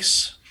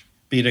 Thanks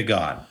be to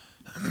God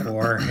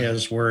for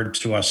his word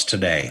to us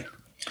today.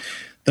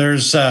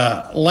 There's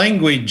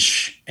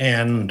language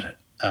and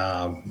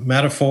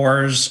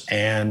metaphors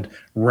and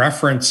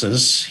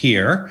references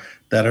here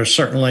that are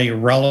certainly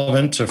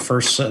relevant to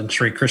first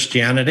century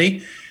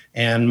Christianity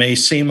and may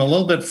seem a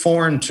little bit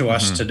foreign to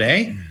us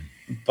today.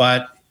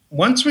 But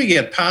once we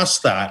get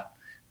past that,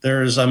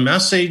 there's a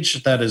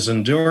message that is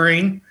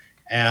enduring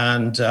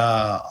and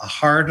a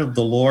heart of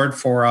the Lord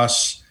for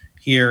us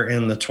here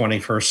in the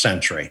 21st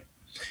century.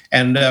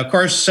 And of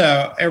course,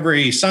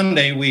 every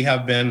Sunday we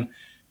have been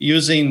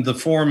using the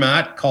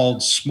format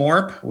called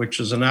SMORP, which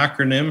is an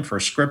acronym for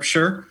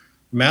Scripture,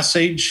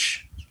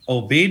 Message,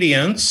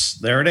 Obedience,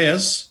 there it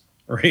is,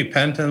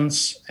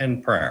 Repentance,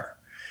 and Prayer.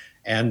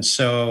 And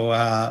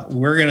so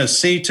we're going to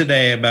see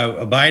today about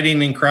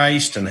abiding in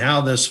Christ and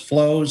how this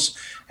flows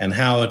and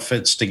how it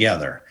fits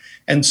together.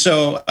 And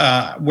so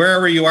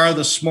wherever you are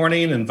this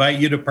morning, invite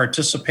you to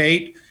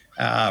participate.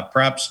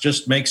 Perhaps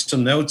just make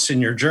some notes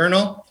in your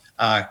journal,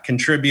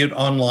 contribute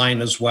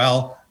online as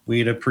well.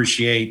 We'd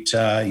appreciate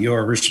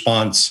your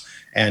response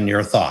and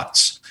your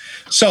thoughts.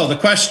 So the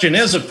question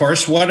is, of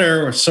course, what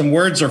are some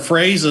words or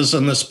phrases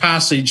in this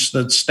passage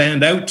that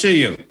stand out to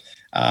you?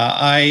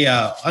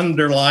 I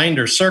underlined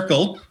or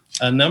circled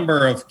a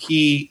number of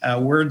key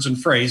words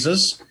and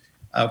phrases.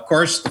 Of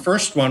course, the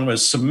first one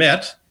was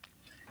submit.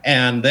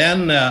 And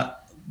then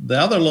the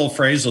other little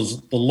phrase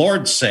was the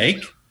Lord's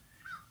sake.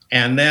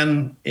 And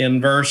then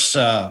in verse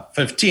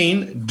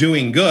 15,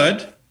 doing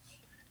good.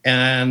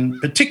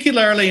 And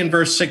particularly in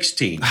verse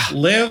 16,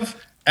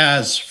 live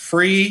as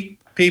free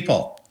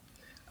people.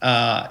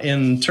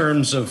 In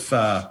terms of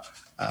the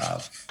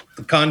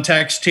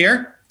context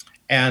here.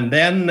 And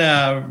then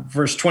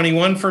verse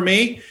 21 for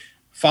me,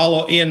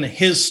 follow in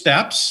his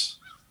steps.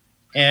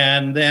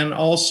 And then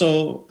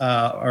also,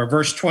 or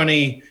verse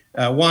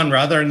 21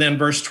 rather, and then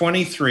verse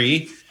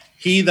 23,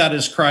 he that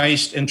is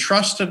Christ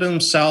entrusted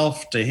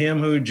himself to him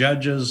who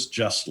judges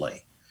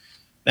justly.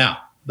 Now,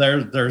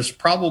 there's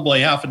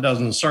probably half a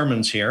dozen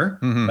sermons here,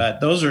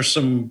 but those are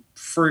some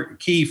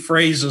key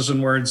phrases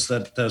and words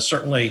that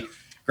certainly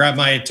grab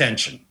my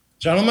attention.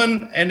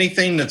 Gentlemen,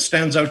 anything that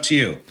stands out to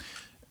you?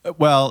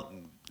 Well,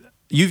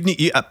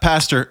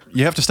 Pastor,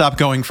 you have to stop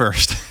going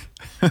first.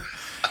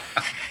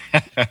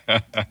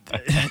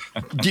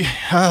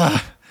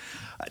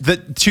 The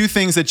two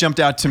things that jumped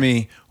out to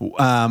me,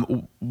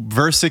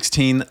 verse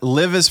 16,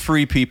 live as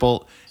free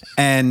people,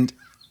 and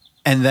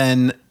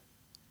then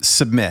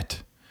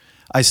submit.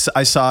 I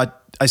saw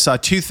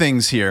two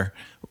things here,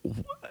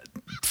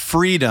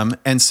 freedom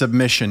and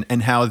submission,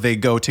 and how they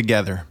go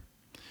together.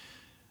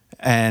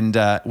 And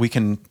we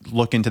can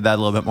look into that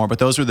a little bit more. But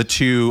those are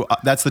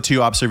that's the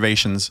two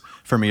observations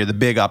for me, or the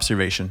big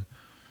observation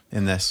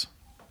in this.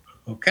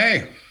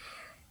 Okay.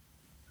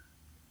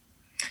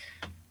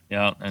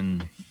 Yeah,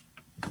 and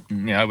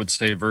I would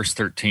say verse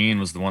 13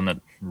 was the one that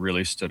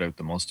really stood out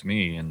the most to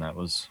me. And that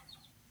was,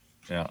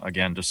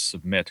 again, just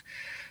submit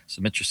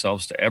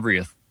yourselves to every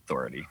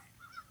authority,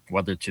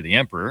 whether to the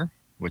emperor,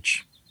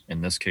 which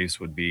in this case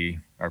would be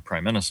our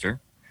prime minister,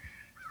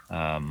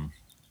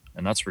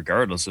 and that's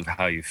regardless of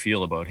how you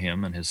feel about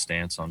him and his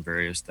stance on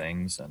various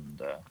things,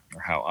 and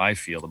or how I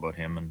feel about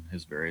him and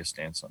his various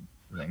stance on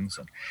things,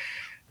 and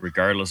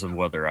regardless of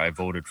whether I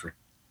voted for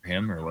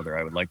him or whether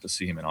I would like to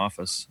see him in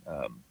office,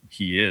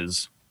 he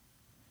is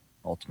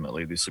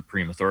ultimately the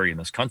supreme authority in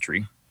this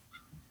country,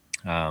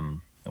 and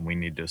we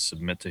need to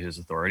submit to his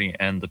authority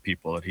and the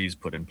people that he's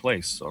put in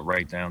place. So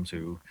right down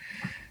to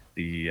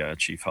the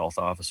chief health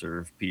officer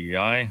of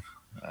PEI.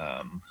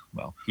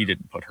 Well, he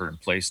didn't put her in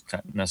place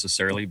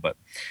necessarily, but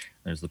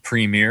there's the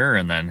premier,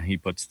 and then he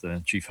puts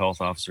the chief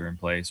health officer in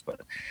place.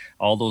 But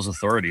all those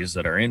authorities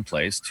that are in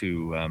place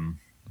to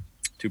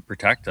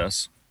protect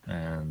us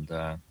and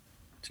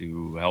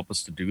to help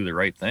us to do the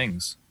right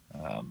things.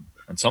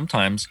 And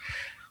sometimes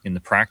in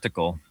the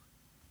practical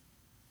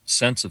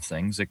sense of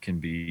things, it can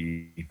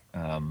be,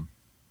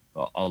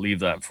 I'll leave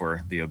that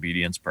for the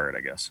obedience part, I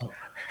guess.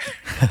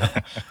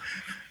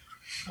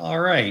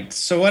 All right.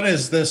 So what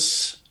does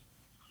this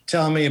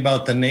tell me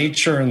about the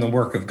nature and the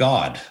work of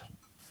God?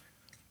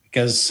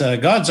 Because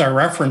God's our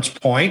reference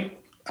point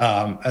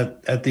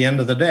at the end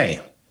of the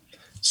day.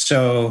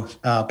 So,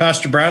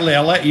 Pastor Bradley,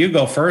 I'll let you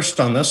go first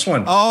on this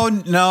one. Oh,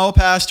 no,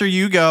 Pastor,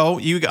 you go.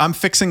 I'm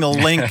fixing a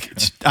link.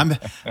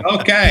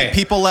 Okay.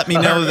 People let me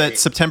know that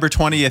September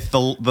 20th,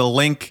 the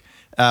link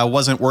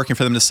wasn't working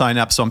for them to sign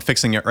up, so I'm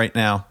fixing it right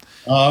now.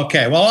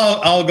 Okay.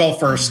 Well, I'll go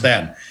first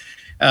then.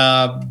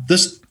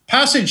 This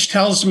passage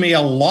tells me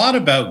a lot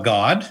about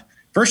God.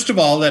 First of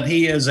all, that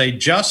he is a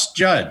just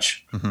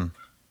judge. Mm-hmm.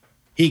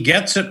 He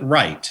gets it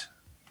right.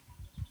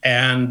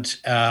 And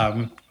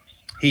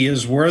he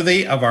is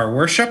worthy of our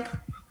worship.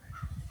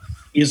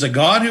 He is a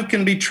God who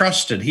can be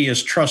trusted. He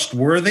is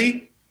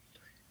trustworthy.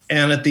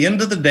 And at the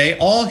end of the day,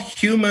 all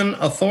human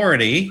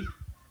authority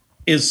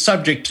is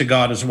subject to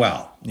God as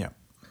well. Yeah.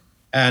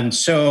 And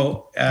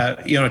so,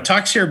 it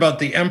talks here about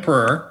the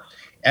emperor.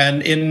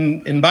 And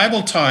in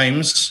Bible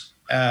times,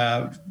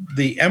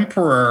 the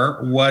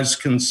emperor was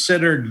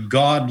considered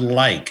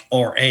godlike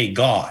or a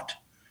god.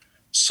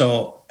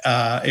 So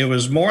it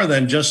was more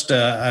than just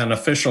an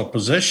official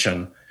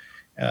position.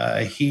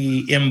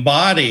 He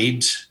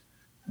embodied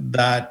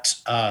that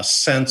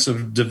sense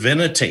of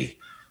divinity,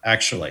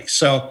 actually.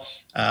 So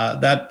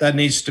that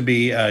needs to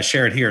be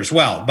shared here as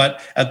well.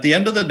 But at the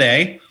end of the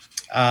day,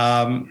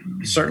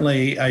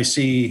 certainly I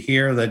see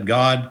here that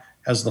God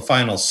has the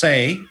final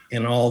say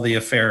in all the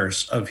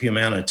affairs of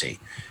humanity.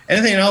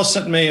 Anything else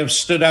that may have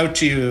stood out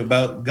to you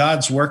about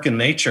God's work in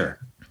nature?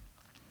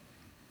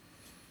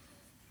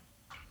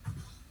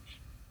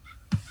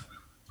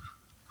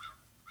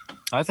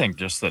 I think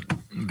just that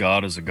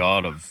God is a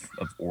God of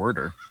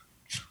order.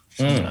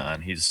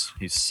 And he's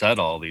set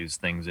all these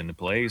things into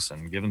place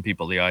and given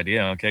people the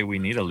idea, okay, we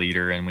need a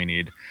leader, and we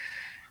need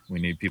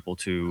people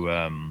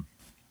to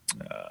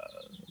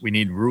we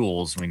need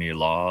rules, we need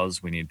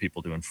laws, we need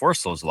people to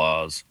enforce those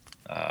laws,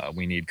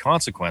 we need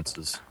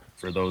consequences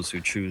for those who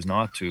choose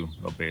not to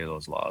obey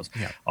those laws.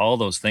 Yeah. All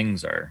those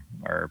things are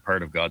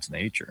part of God's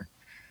nature,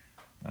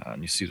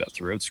 and you see that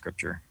throughout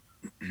Scripture.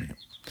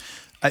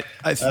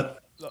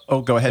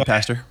 Go ahead,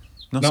 Pastor.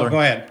 No, sorry. go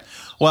ahead.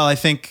 Well, I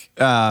think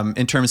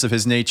in terms of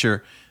his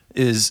nature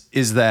is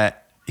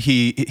that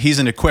he's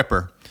an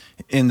equipper,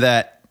 in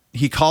that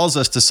he calls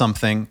us to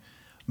something,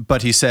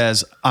 but he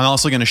says, I'm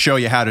also going to show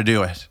you how to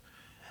do it.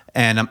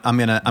 And I'm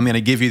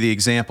gonna give you the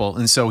example.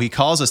 And so he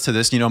calls us to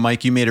this. You know,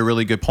 Mike, you made a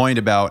really good point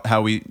about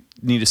how we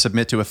need to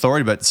submit to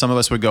authority, but some of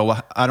us would go,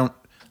 well, I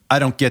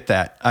don't get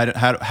that.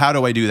 How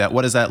do I do that?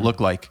 What does that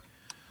look like?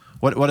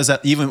 What does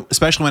that, even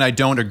especially when I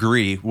don't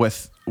agree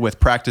with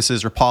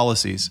practices or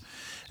policies?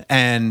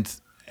 And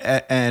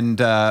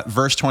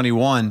verse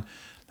 21,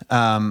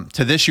 to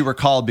this you were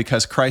called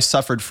because Christ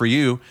suffered for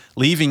you,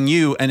 leaving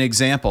you an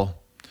example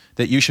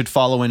that you should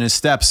follow in his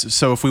steps.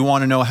 So if we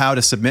want to know how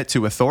to submit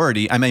to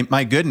authority, I mean,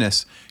 my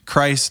goodness,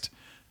 Christ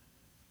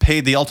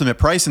paid the ultimate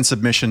price in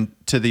submission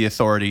to the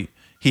authority.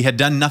 He had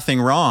done nothing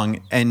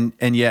wrong, and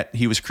yet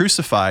he was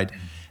crucified.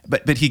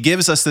 But he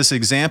gives us this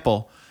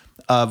example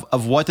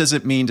of what does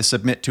it mean to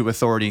submit to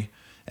authority,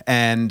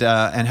 and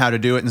how to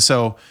do it. And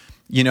so,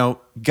 you know,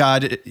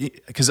 God,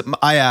 because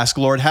I ask,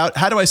 Lord,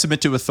 how do I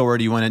submit to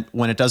authority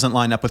when it doesn't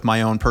line up with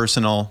my own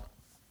personal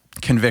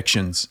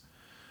convictions?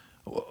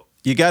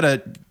 You got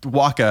to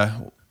walk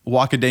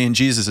a day in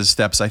Jesus'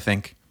 steps, I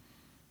think.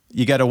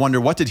 You got to wonder,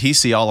 what did he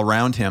see all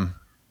around him?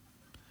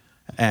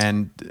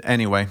 And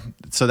anyway,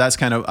 so that's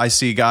kind of, I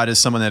see God as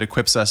someone that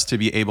equips us to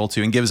be able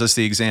to, and gives us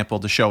the example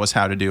to show us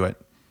how to do it.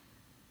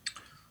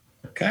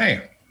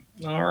 Okay.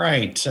 All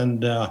right.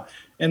 And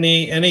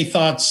any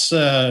thoughts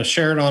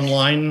shared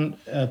online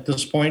at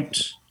this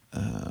point?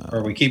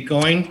 Or we keep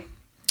going?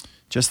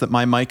 Just that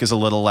my mic is a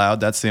little loud.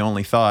 That's the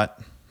only thought.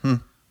 All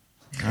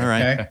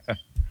right. Okay.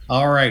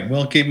 All right.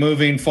 We'll keep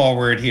moving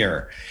forward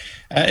here.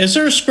 Is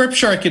there a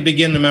scripture I could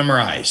begin to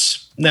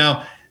memorize?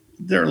 Now,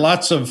 there are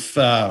lots of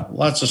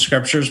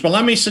scriptures, but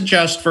let me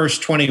suggest verse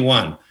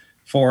 21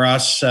 for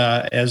us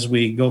as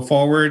we go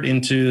forward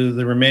into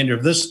the remainder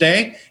of this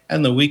day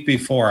and the week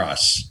before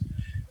us.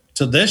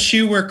 To this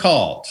you were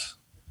called,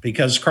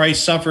 because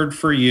Christ suffered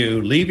for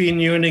you,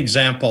 leaving you an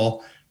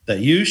example that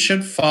you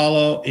should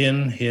follow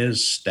in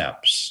his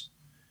steps.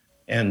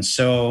 And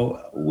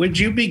so would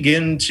you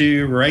begin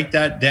to write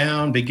that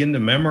down, begin to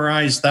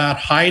memorize that,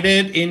 hide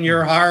it in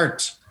your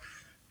heart,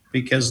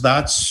 because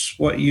that's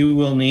what you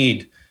will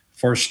need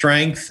for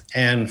strength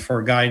and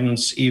for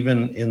guidance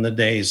even in the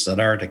days that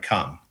are to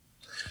come.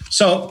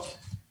 So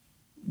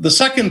the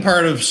second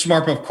part of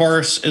SMARP, of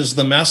course, is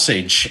the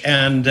message.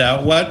 And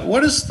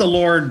what is the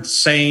Lord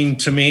saying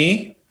to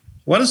me?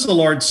 What is the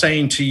Lord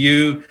saying to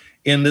you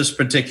in this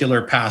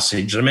particular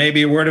passage? There may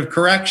be a word of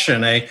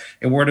correction, a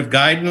word of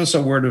guidance,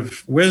 a word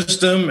of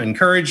wisdom,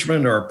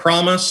 encouragement, or a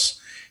promise.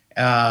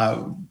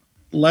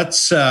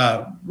 Let's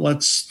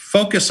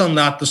focus on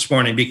that this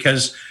morning,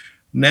 because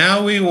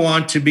now we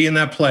want to be in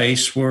that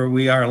place where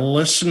we are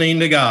listening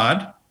to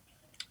God,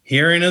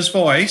 hearing his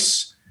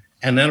voice,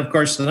 and then, of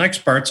course, the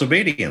next part's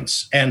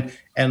obedience. And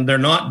they're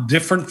not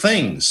different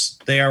things.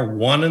 They are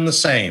one and the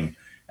same,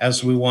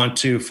 as we want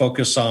to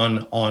focus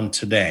on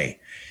today.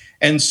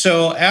 And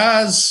so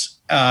as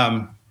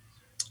I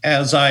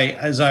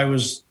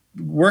was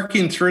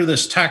working through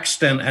this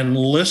text and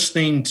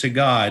listening to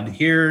God,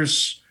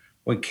 here's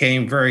what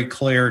came very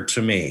clear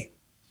to me.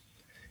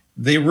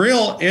 The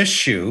real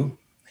issue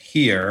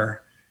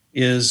here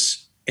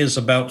is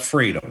about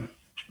freedom.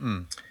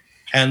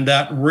 And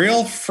that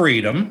real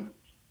freedom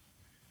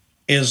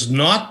is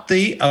not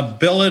the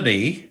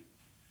ability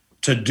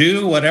to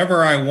do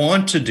whatever I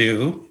want to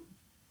do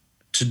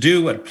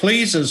what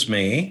pleases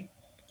me,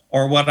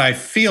 or what I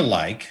feel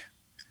like.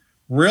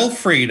 Real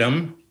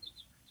freedom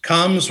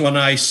comes when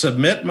I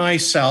submit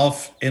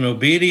myself in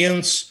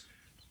obedience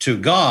to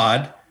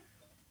God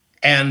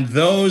and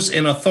those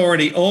in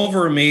authority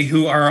over me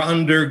who are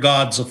under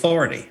God's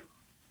authority.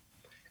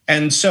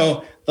 And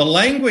so the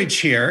language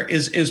here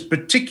is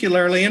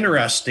particularly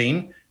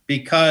interesting,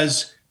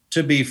 because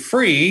to be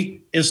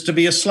free is to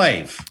be a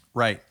slave.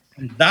 Right.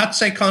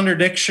 That's a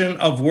contradiction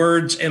of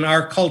words in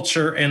our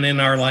culture and in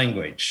our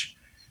language.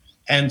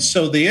 And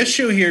so the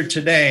issue here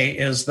today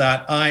is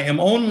that I am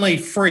only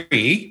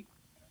free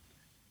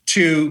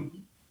to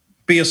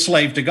be a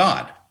slave to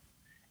God.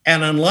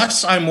 And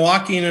unless I'm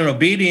walking in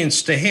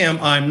obedience to him,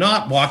 I'm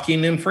not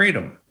walking in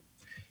freedom.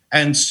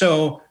 And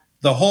so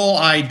the whole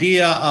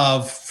idea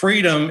of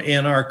freedom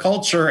in our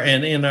culture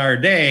and in our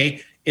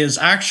day is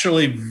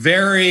actually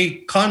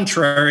very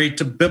contrary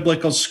to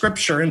biblical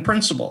scripture and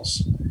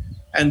principles.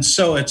 And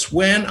so it's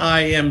when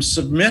I am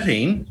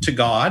submitting to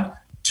God,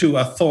 to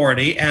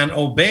authority, and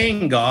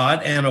obeying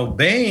God and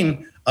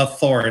obeying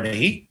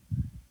authority,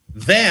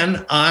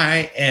 then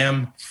I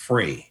am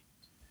free.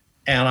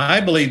 And I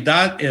believe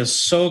that is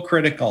so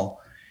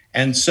critical.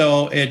 And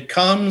so it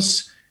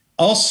comes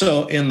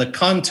also in the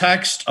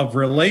context of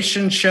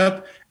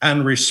relationship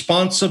and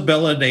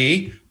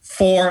responsibility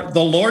for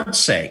the Lord's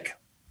sake.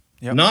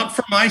 Yep. Not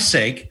for my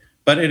sake,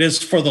 but it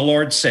is for the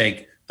Lord's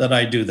sake that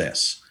I do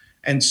this.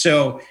 And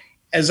so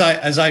as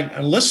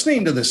I'm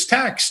listening to this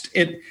text,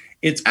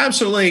 it's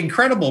absolutely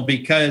incredible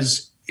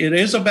because it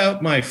is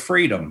about my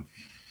freedom,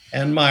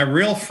 and my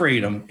real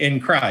freedom in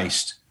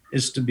Christ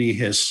is to be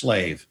his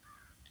slave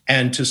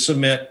and to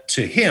submit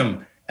to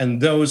him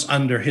and those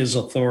under his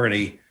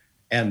authority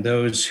and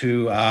those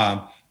who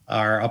are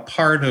a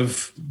part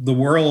of the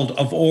world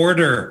of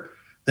order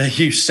that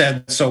you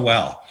said so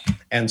well.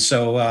 And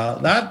so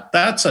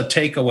that's a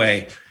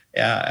takeaway.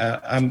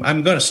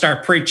 I'm going to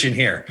start preaching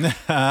here,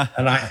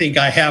 and I think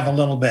I have a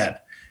little bit.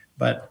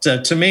 But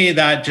to me,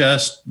 that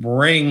just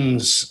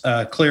rings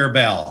a clear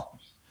bell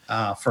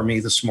for me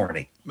this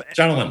morning.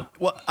 Gentlemen.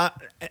 Well,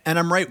 and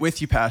I'm right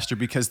with you, Pastor,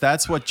 because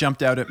that's what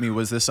jumped out at me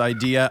was this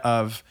idea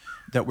of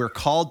that we're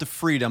called to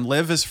freedom,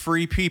 live as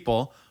free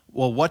people.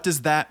 Well, what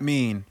does that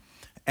mean?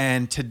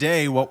 And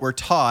today, what we're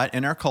taught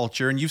in our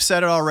culture, and you've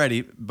said it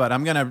already, but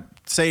I'm going to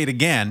say it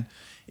again,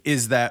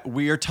 is that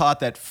we are taught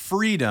that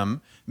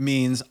freedom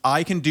means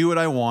I can do what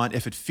I want.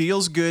 If it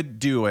feels good,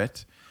 do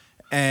it.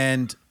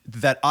 And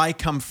that I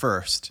come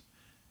first.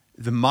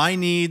 My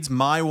needs,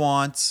 my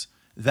wants,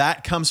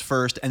 that comes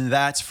first, and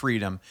that's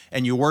freedom.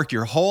 And you work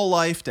your whole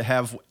life to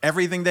have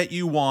everything that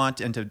you want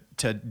and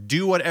to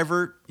do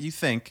whatever you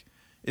think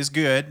is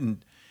good,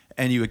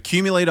 and you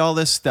accumulate all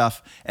this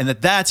stuff, and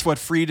that's what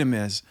freedom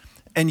is.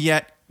 And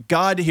yet,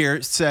 God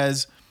here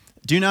says,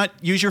 do not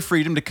use your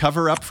freedom to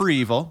cover up for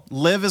evil.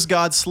 Live as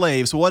God's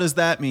slaves. What does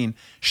that mean?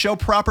 Show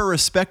proper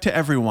respect to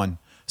everyone.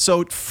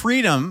 So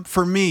freedom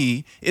for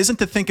me isn't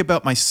to think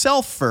about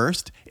myself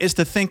first, it's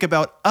to think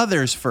about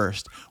others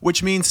first,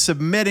 which means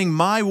submitting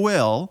my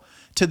will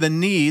to the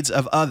needs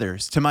of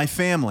others, to my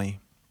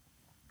family,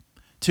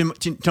 to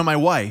my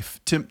wife,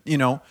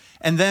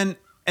 and then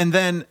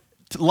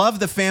to love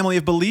the family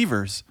of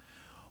believers.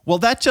 Well,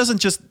 that's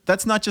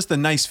not just a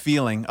nice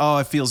feeling. Oh,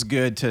 it feels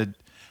good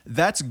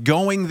that's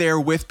going there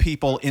with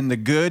people in the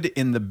good,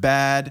 in the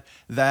bad.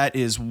 That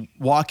is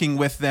walking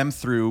with them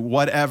through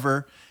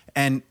whatever,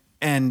 and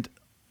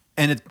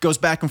it goes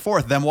back and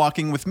forth, them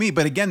walking with me.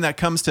 But again, that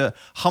comes to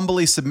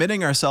humbly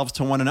submitting ourselves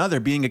to one another,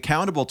 being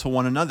accountable to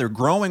one another,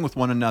 growing with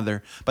one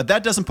another. But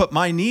that doesn't put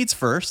my needs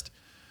first.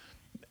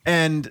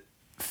 And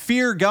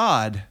fear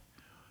God.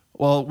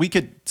 Well, we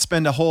could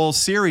spend a whole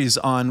series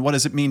on what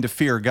does it mean to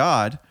fear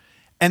God,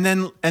 and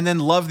then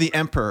love the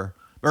emperor,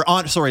 or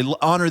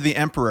honor the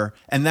emperor.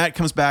 And that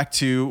comes back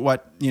to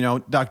what,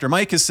 Dr.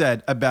 Mike has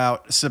said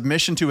about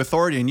submission to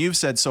authority. And you've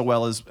said so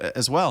well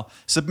as well,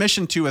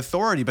 submission to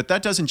authority. But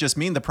that doesn't just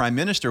mean the prime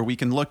minister. We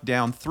can look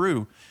down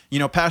through,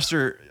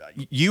 Pastor,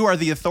 you are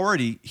the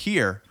authority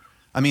here.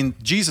 I mean,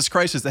 Jesus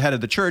Christ is the head of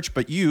the church,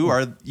 but you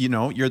are,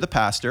 you're the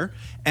pastor.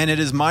 And it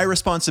is my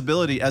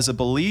responsibility as a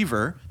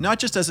believer, not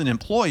just as an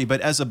employee,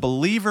 but as a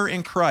believer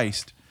in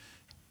Christ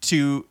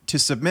to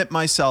submit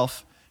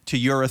myself to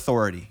your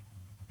authority.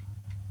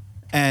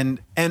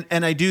 And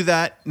I do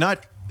that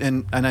not,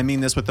 and I mean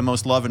this with the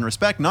most love and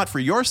respect, not for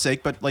your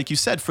sake, but like you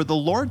said, for the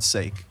Lord's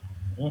sake.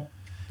 And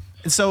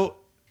so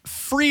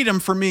freedom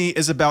for me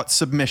is about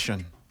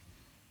submission.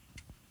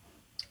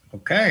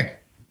 Okay.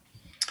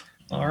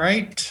 All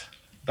right.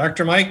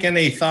 Dr. Mike,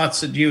 any thoughts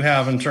that you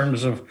have in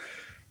terms of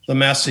the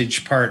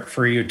message part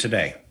for you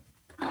today?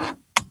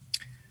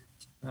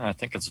 I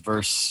think it's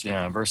verse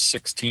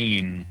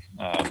 16.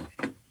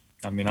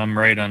 I'm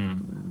right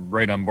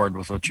on board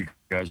with what you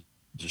guys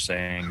are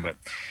saying, but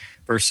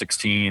verse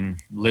 16,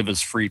 live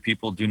as free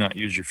people, do not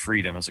use your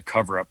freedom as a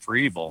cover up for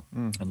evil,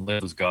 and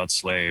live as God's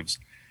slaves.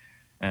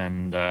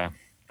 And I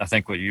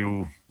think what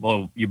you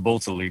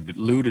both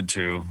alluded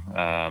to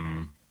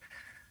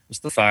is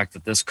the fact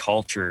that this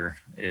culture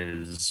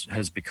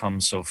has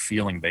become so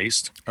feeling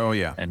based. Oh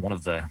yeah. And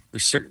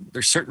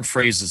there's certain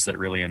phrases that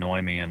really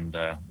annoy me, and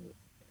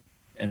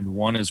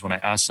one is when I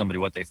ask somebody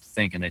what they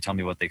think and they tell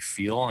me what they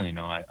feel, and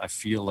I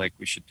feel like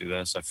we should do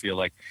this. I feel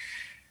like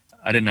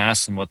I didn't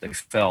ask them what they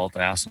felt.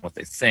 I asked them what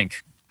they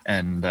think.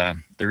 And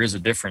there is a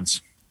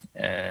difference.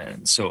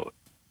 And so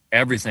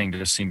everything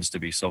just seems to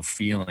be so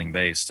feeling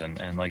based.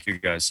 And like you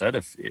guys said,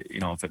 if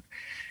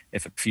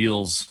it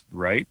feels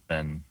right,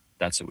 then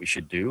that's what we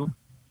should do.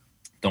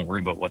 don't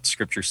worry about what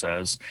Scripture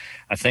says.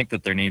 I think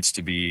that there needs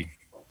to be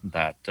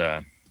that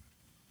the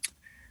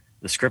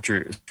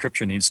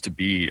Scripture needs to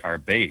be our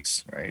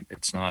base, right?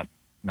 It's not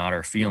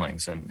our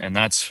feelings, and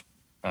that's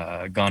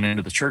gone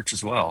into the church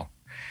as well.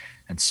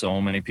 And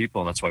so many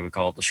people, that's why we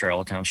call it the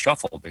Charlottetown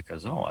Shuffle,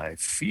 because, I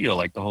feel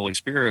like the Holy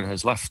Spirit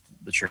has left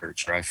the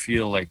church, or I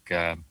feel like,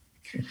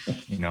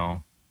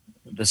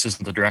 this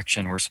isn't the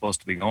direction we're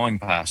supposed to be going,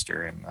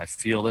 Pastor, and I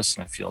feel this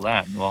and I feel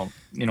that. Well,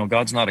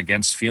 God's not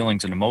against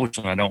feelings and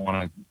emotion. I don't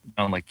want to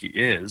sound like he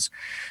is,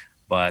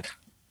 but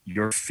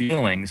your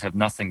feelings have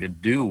nothing to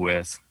do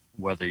with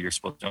whether you're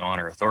supposed to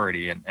honor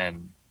authority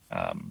and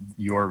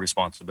your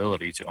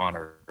responsibility to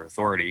honor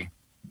authority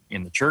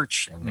in the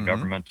church and the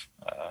government.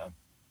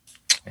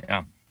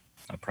 Yeah,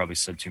 I probably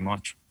said too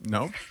much.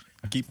 No,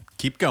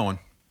 keep going.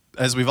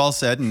 As we've all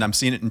said, and I'm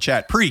seeing it in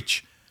chat,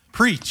 preach.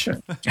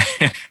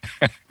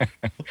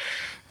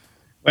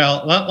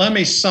 Well, let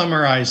me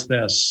summarize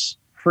this.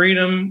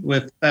 Freedom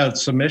without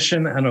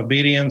submission and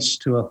obedience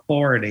to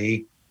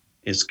authority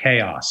is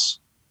chaos.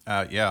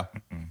 Yeah.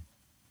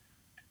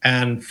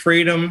 And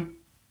freedom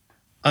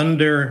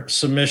under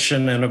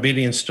submission and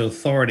obedience to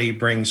authority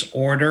brings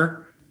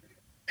order,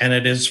 and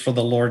it is for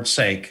the Lord's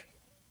sake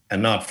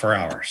and not for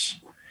ours.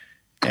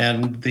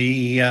 And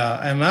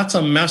and that's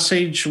a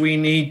message we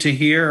need to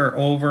hear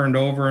over and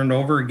over and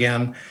over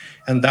again.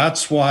 And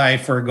that's why,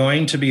 if we're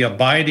going to be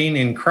abiding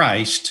in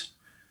Christ,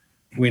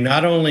 we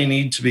not only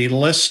need to be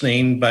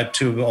listening, but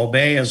to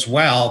obey as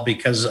well,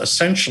 because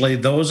essentially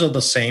those are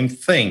the same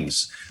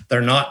things.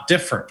 They're not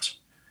different.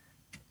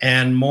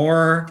 And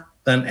more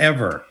than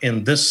ever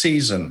in this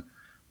season,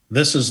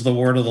 this is the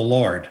word of the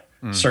Lord.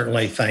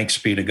 Certainly, thanks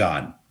be to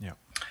God. Yeah.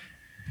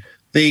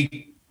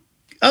 The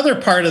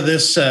other part of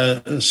this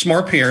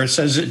smorp here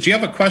says, do you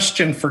have a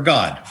question for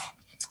God?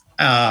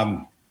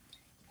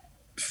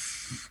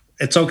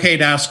 It's okay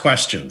to ask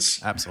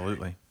questions.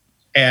 Absolutely.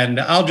 And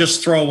I'll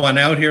just throw one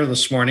out here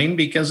this morning,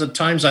 because at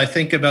times I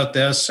think about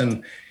this,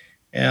 and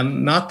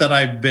not that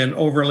I've been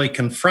overly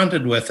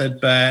confronted with it,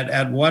 but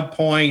at what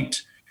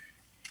point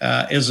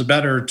is it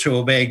better to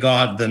obey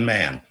God than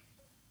man?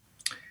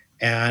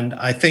 And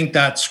I think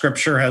that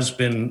scripture has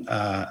been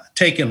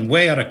taken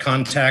way out of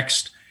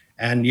context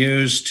and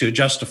used to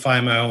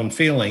justify my own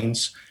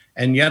feelings.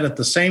 And yet at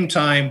the same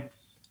time,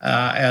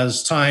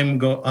 as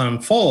time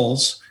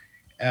unfolds,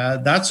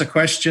 that's a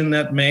question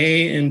that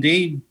may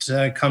indeed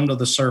come to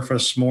the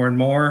surface more and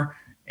more,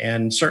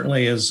 and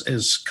certainly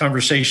is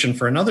conversation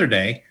for another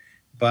day,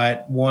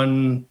 but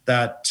one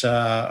that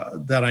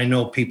I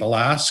know people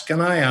ask,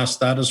 and I ask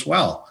that as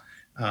well.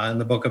 In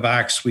the book of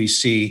Acts, we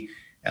see,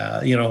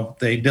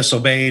 they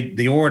disobeyed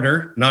the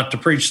order not to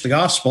preach the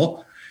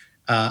gospel.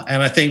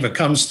 And I think if it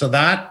comes to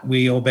that,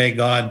 we obey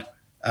God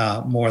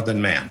more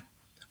than man.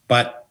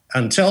 But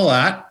until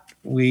that,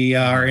 we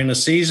are in a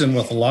season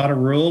with a lot of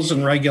rules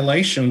and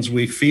regulations.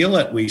 We feel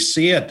it, we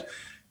see it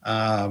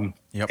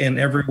in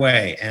every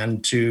way.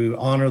 And to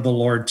honor the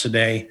Lord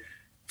today,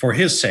 for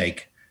his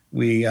sake,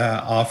 we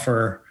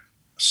offer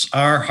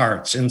our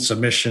hearts in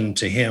submission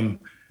to him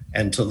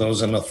and to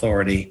those in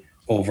authority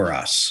over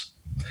us.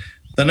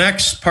 The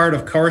next part,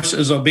 of course,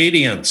 is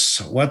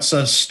obedience. What's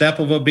a step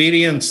of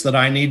obedience that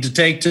I need to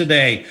take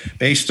today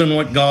based on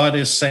what God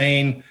is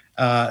saying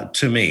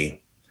to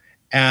me?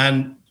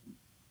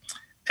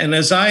 And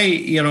as I,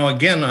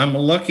 again, I'm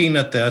looking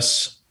at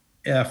this,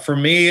 for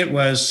me, it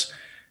was,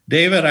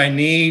 David, I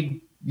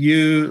need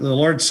you, the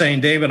Lord saying,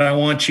 David, I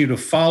want you to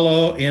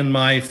follow in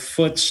my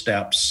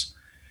footsteps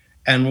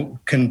and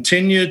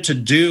continue to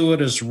do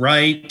what is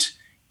right,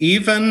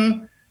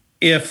 even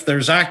if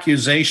there's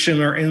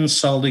accusation or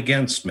insult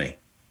against me.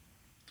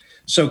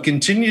 So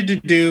continue to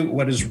do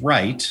what is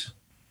right,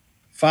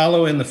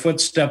 follow in the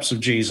footsteps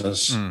of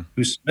Jesus,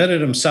 who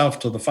submitted himself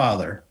to the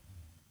Father,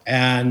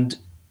 and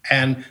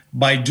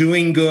by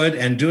doing good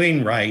and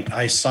doing right,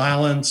 I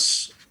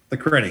silence the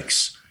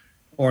critics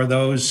or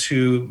those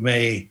who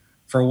may,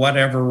 for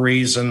whatever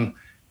reason,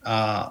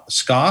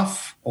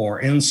 scoff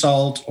or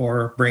insult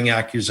or bring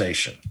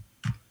accusation.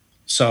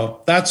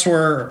 So that's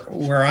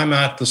where I'm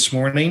at this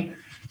morning.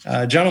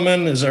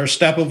 Gentlemen, is there a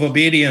step of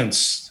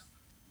obedience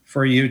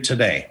for you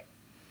today?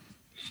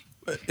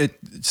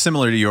 It's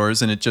similar to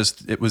yours, and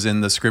it was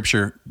in the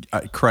scripture.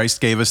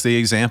 Christ gave us the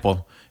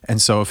example. And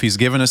so if he's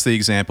given us the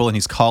example and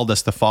he's called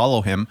us to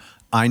follow him,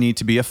 I need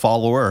to be a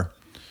follower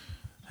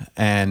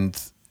and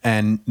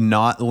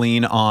not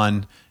lean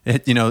on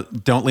it,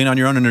 don't lean on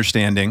your own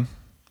understanding,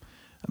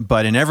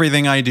 but in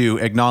everything I do,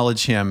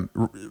 acknowledge him,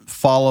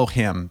 follow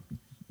him,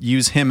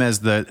 use him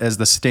as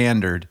the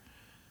standard,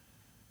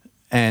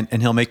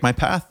 and he'll make my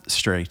path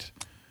straight.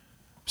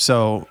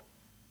 So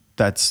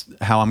that's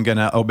how I'm going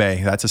to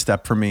obey. That's a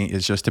step for me,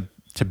 is just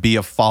to be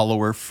a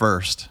follower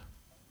first.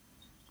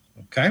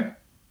 Okay.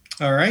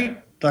 All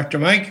right. Dr.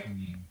 Mike?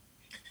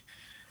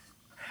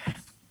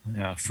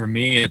 Yeah, for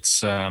me,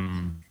 it's, I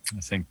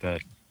think that,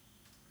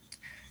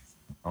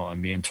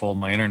 I'm being told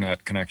my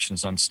internet connection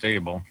is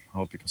unstable. I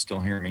hope you can still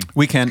hear me.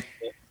 We can.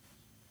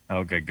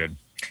 Okay, good.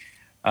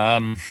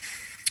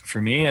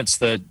 For me, it's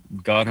that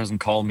God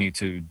hasn't called me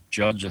to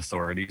judge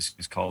authorities.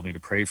 He's called me to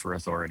pray for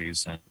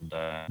authorities, and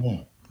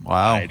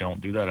Wow. I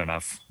don't do that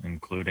enough,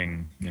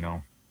 including,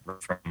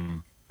 right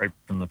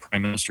from the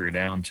prime minister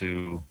down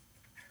to,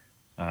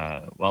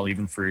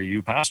 even for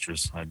you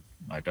pastors,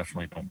 I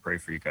definitely don't pray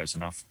for you guys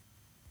enough.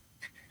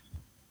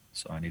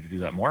 So I need to do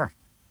that more.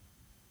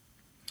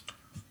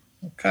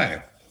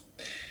 Okay.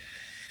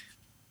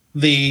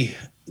 The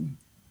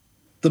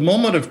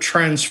moment of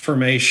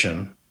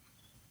transformation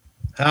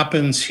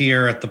happens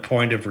here at the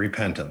point of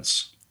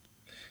repentance,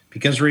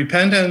 because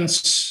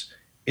repentance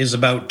is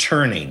about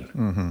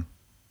turning,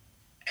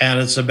 and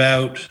it's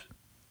about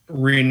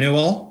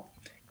renewal.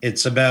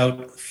 It's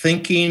about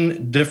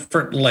thinking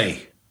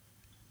differently.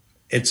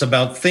 It's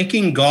about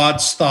thinking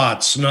God's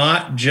thoughts,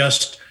 not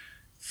just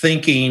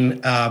thinking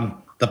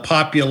the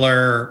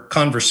popular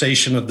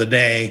conversation of the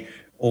day,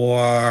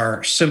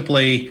 or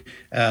simply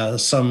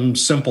some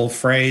simple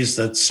phrase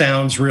that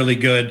sounds really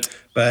good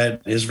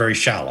but is very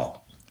shallow.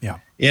 Yeah.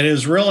 It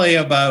is really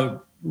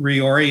about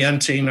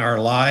reorienting our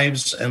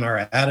lives and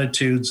our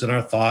attitudes and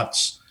our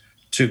thoughts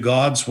to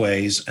God's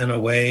ways and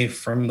away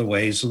from the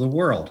ways of the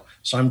world.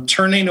 So I'm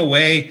turning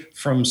away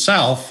from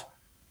self,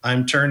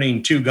 I'm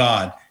turning to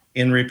God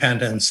in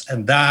repentance,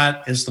 and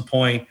that is the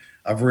point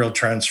of real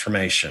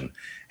transformation.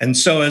 And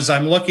so as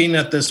I'm looking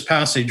at this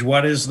passage,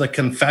 what is the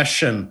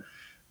confession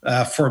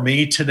for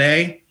me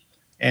today?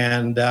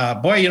 And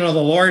the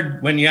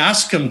Lord, when you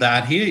ask him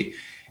that, he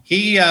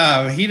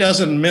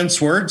doesn't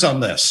mince words on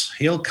this.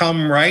 He'll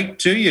come right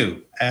to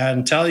you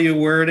and tell you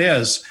where it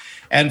is.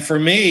 And for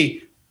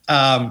me,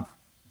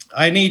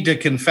 I need to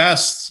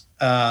confess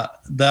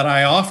that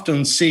I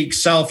often seek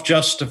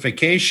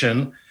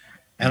self-justification,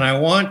 and I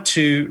want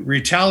to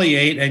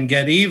retaliate and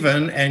get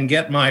even and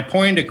get my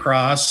point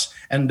across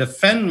and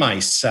defend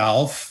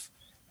myself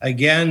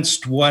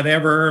against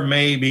whatever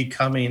may be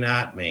coming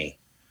at me.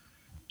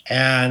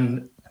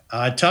 And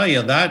I tell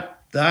you,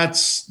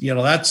 that's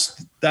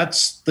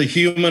the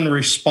human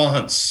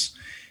response.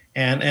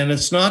 And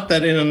it's not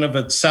that in and of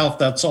itself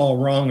that's all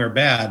wrong or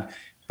bad,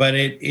 but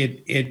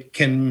it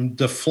can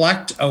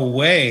deflect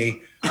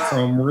away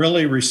from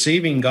really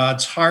receiving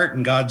God's heart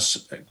and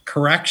God's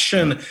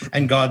correction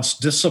and God's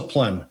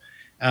discipline.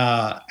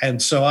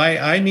 And so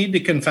I need to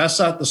confess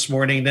that this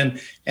morning.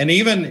 And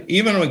even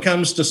when it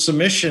comes to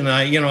submission,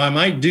 I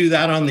might do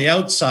that on the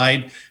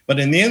outside, but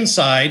in the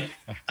inside,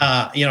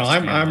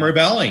 I'm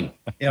rebelling.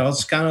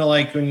 It's kind of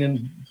like when you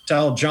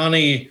tell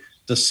Johnny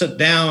to sit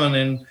down,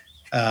 and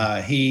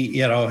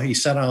he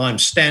said, "Oh, I'm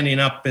standing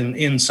up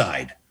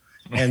inside."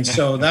 And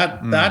so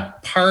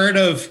that part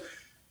of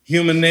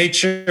human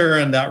nature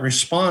and that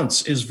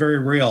response is very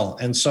real.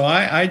 And so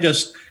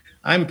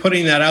I'm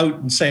putting that out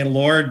and saying,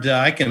 Lord,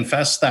 I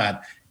confess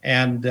that,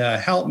 and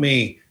help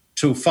me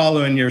to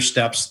follow in your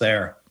steps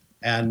there,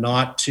 and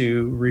not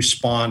to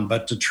respond,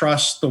 but to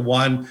trust the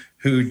one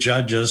who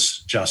judges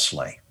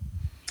justly.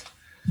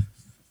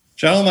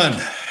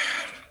 Gentlemen,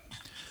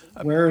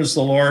 where is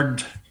the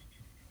Lord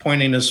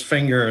pointing his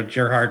finger at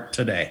your heart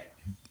today?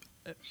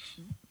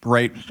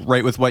 Right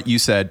with what you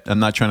said. I'm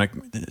not trying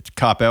to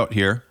cop out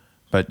here,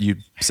 but you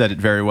said it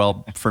very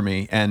well for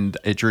me. And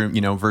it drew,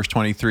 verse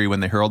 23, when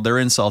they hurled their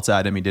insults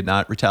at him, he did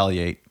not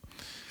retaliate.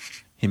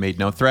 He made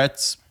no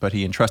threats, but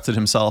he entrusted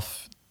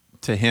himself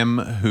to him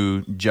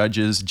who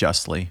judges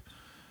justly.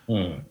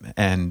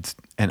 And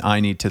I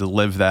need to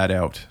live that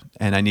out.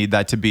 And I need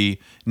that to be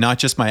not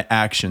just my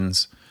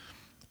actions,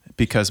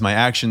 because my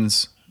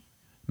actions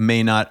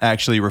may not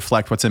actually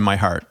reflect what's in my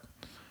heart.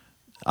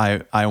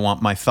 I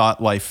want my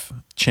thought life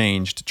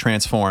changed,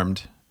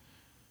 transformed,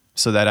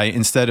 so that I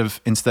instead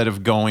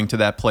of going to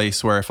that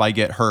place where if I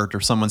get hurt or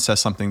someone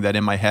says something that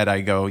in my head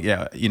I go,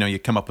 you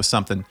come up with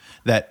something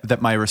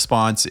that my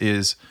response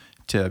is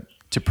to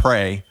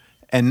pray,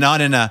 and not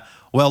in a,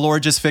 well,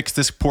 Lord, just fix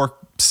this poor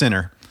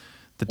sinner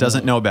that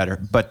doesn't know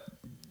better, but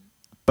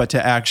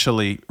to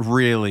actually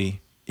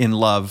really in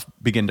love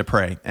begin to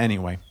pray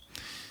anyway.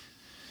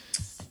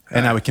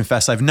 And I would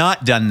confess I've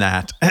not done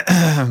that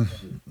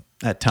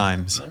at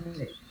times.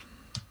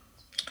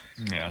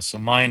 Yeah, so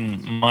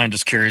mine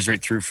just carries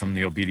right through from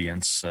the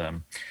obedience.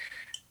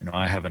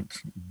 I haven't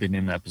been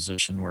in that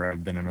position where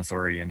I've been in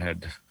authority and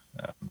had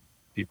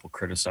people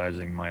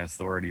criticizing my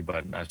authority,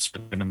 but I've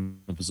been in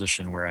the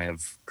position where I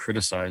have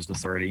criticized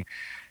authority,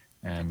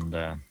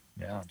 and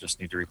just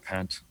need to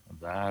repent of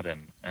that,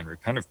 and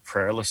repent of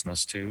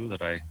prayerlessness too,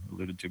 that I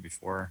alluded to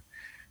before,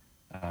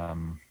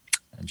 and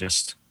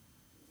just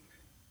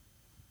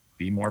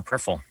be more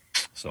prayerful.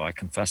 So I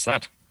confess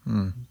that.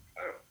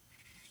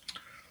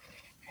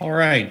 All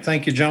right.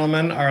 Thank you,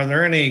 gentlemen. Are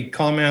there any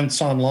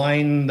comments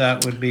online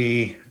that would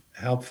be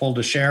helpful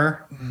to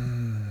share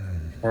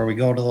before we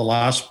go to the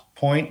last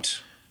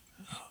point?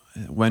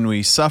 When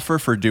we suffer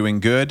for doing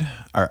good,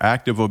 our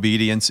act of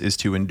obedience is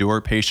to endure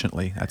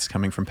patiently. That's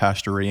coming from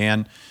Pastor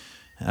Rianne.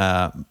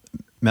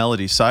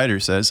 Melody Sider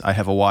says, I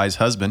have a wise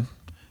husband.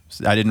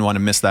 I didn't want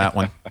to miss that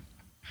one.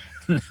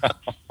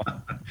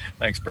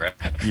 Thanks, Brett.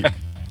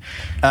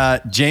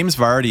 James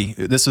Vardy,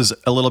 this was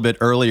a little bit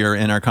earlier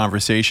in our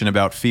conversation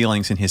about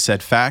feelings, and he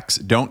said, facts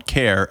don't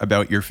care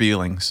about your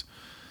feelings.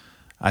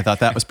 I thought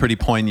that was pretty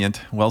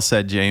poignant. Well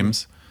said,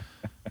 James.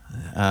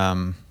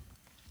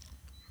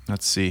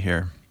 Let's see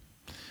here.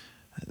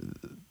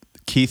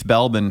 Keith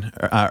Belbin,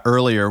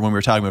 earlier when we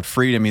were talking about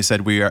freedom, he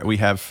said we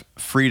have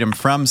freedom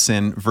from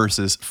sin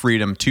versus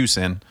freedom to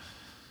sin.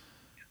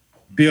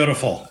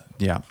 Beautiful.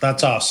 Yeah.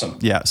 That's awesome.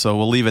 Yeah, so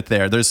we'll leave it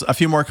there. There's a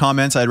few more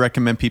comments. I'd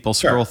recommend people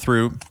scroll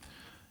through.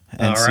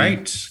 All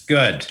right,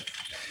 good.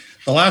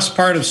 The last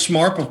part of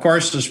SMORP, of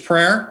course, is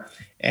prayer.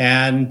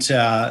 And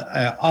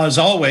as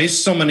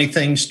always, so many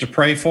things to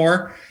pray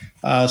for.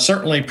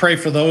 Certainly pray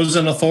for those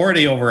in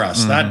authority over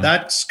us.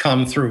 That's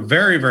come through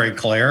very, very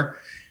clear.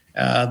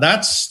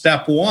 That's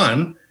step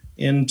one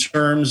in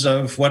terms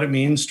of what it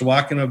means to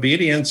walk in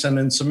obedience and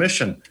in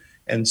submission.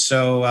 And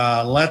so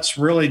let's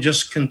really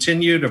just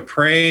continue to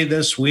pray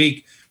this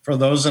week for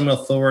those in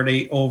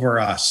authority over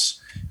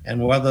us.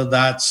 And whether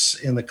that's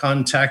in the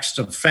context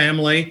of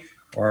family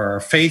or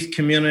a faith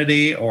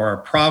community or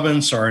a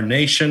province or a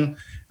nation,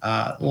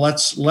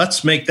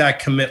 let's make that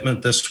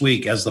commitment this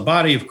week as the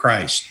body of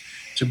Christ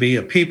to be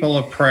a people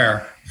of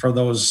prayer for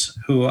those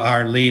who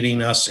are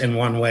leading us in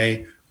one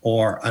way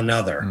or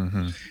another.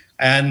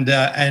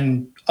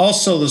 And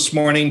also this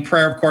morning,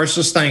 prayer, of course,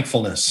 is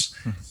thankfulness.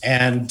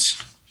 And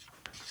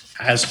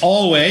as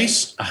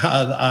always,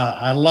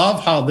 I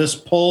love how this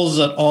pulls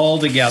it all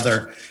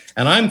together.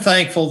 And I'm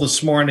thankful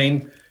this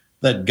morning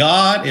that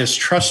God is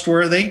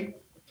trustworthy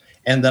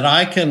and that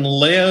I can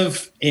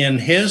live in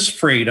his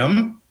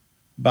freedom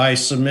by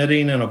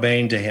submitting and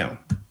obeying to him.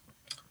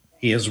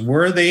 He is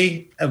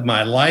worthy of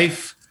my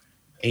life.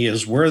 He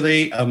is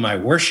worthy of my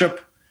worship.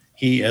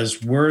 He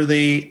is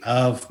worthy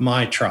of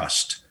my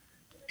trust.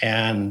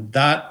 And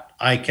that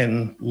I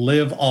can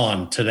live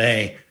on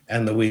today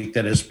and the week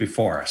that is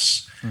before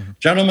us.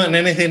 Gentlemen,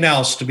 anything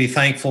else to be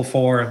thankful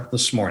for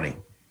this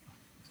morning?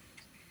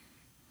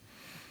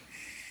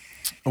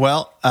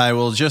 Well, I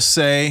will just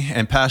say,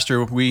 and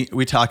Pastor, we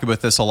talk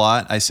about this a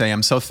lot. I say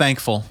I'm so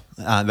thankful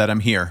that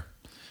I'm here,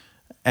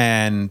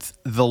 and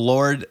the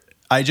Lord.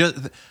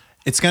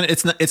 It's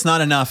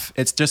not enough.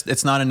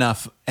 It's not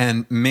enough.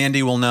 And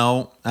Mandy will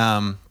know.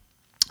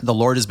 The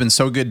Lord has been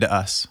so good to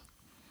us.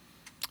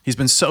 He's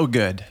been so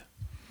good,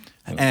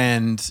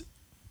 and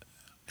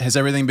has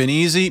everything been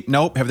easy?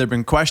 Nope. Have there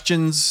been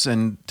questions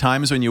and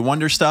times when you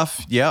wonder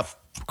stuff? Yep,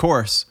 of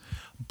course.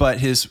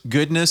 But his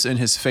goodness and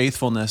his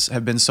faithfulness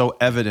have been so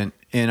evident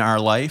in our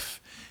life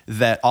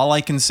that all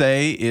I can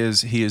say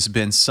is he has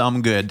been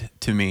some good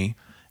to me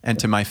and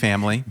to my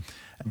family.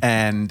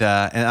 And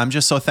I'm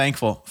just so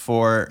thankful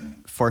for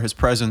his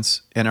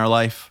presence in our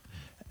life.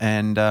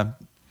 And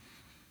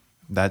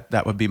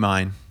that would be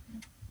mine.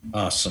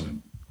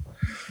 Awesome.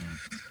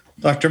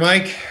 Dr.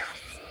 Mike?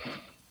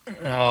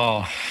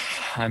 Oh,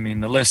 I mean,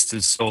 the list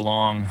is so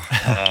long.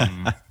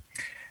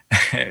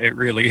 It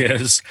really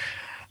is.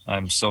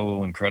 I'm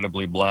so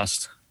incredibly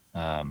blessed.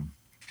 I'm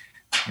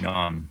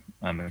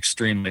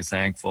extremely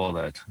thankful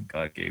that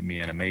God gave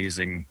me an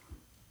amazing,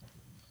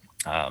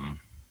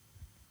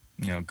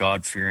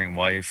 God-fearing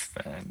wife,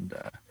 and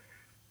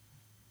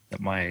that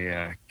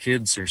my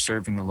kids are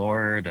serving the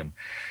Lord, and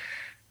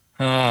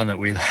that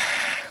we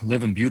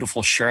live in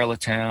beautiful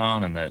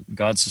Charlottetown, and that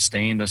God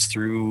sustained us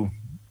through,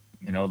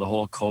 the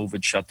whole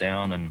COVID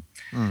shutdown. And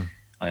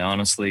I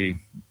honestly,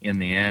 in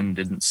the end,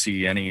 didn't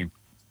see any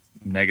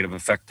negative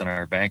effect on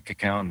our bank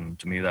account, and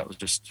to me that was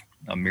just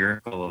a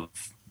miracle of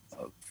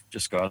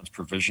just God's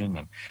provision.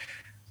 And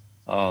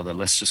the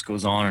list just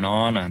goes on and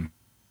on. And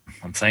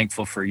I'm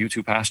thankful for you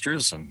two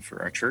pastors and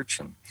for our church,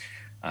 and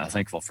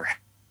thankful for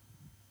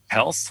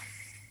health.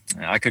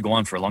 I could go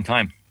on for a long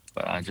time,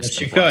 but I just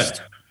yes, you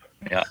could.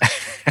 Yeah.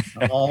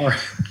 All right.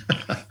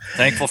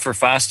 Thankful for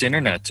fast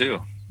internet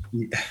too.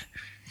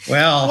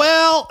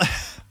 Well,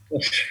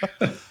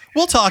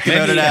 we'll talk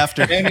about it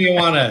after. Maybe you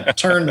want to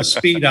turn the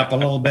speed up a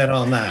little bit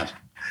on that,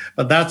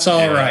 but that's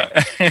all right.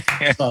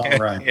 That's all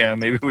right. Yeah,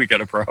 maybe we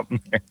got a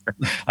problem there.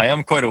 I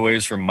am quite a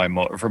ways from my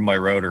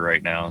router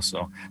right now,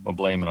 so we'll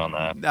blame it on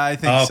that. I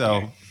think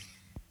so.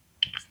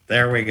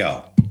 There we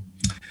go.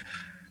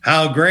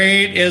 How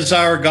great is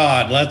our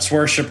God? Let's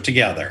worship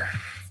together.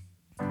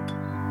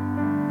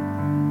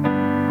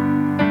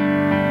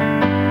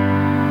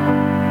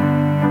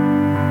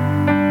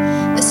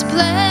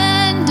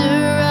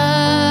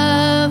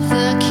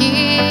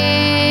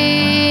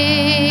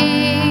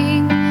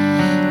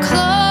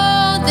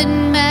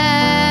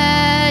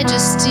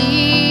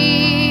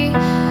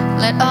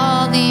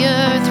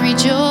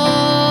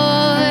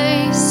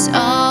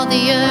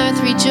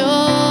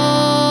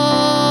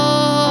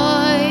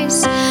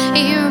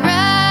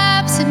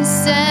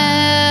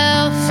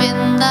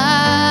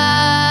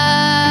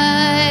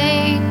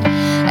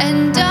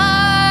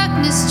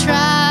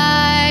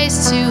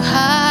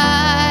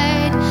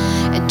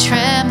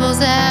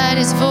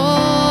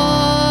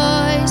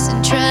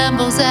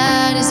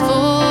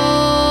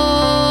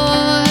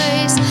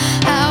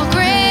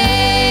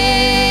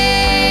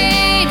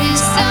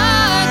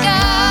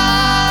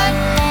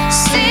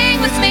 Sing